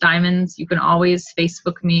Infused Diamonds. You can always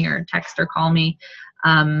Facebook me or text or call me,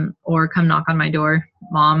 or come knock on my door,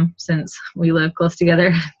 Mom, since we live close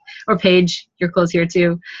together, or Paige, you're close here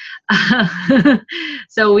too.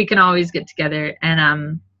 So we can always get together,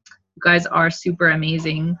 and you guys are super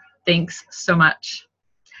amazing. Thanks so much.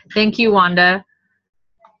 Thank you, Wanda.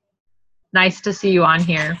 Nice to see you on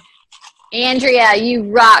here. Andrea, you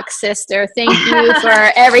rock, sister. Thank you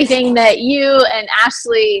for everything that you and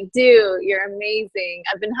Ashley do. You're amazing.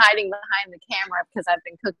 I've been hiding behind the camera because I've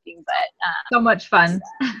been cooking, but so much fun.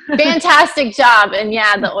 Fantastic job. And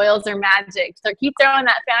yeah, the oils are magic. So keep throwing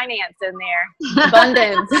that finance in there.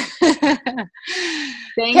 Abundance.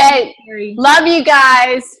 Okay. Love you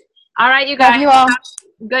guys. All right, you guys. Love you all.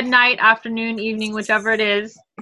 Good night, afternoon, evening, whichever it is.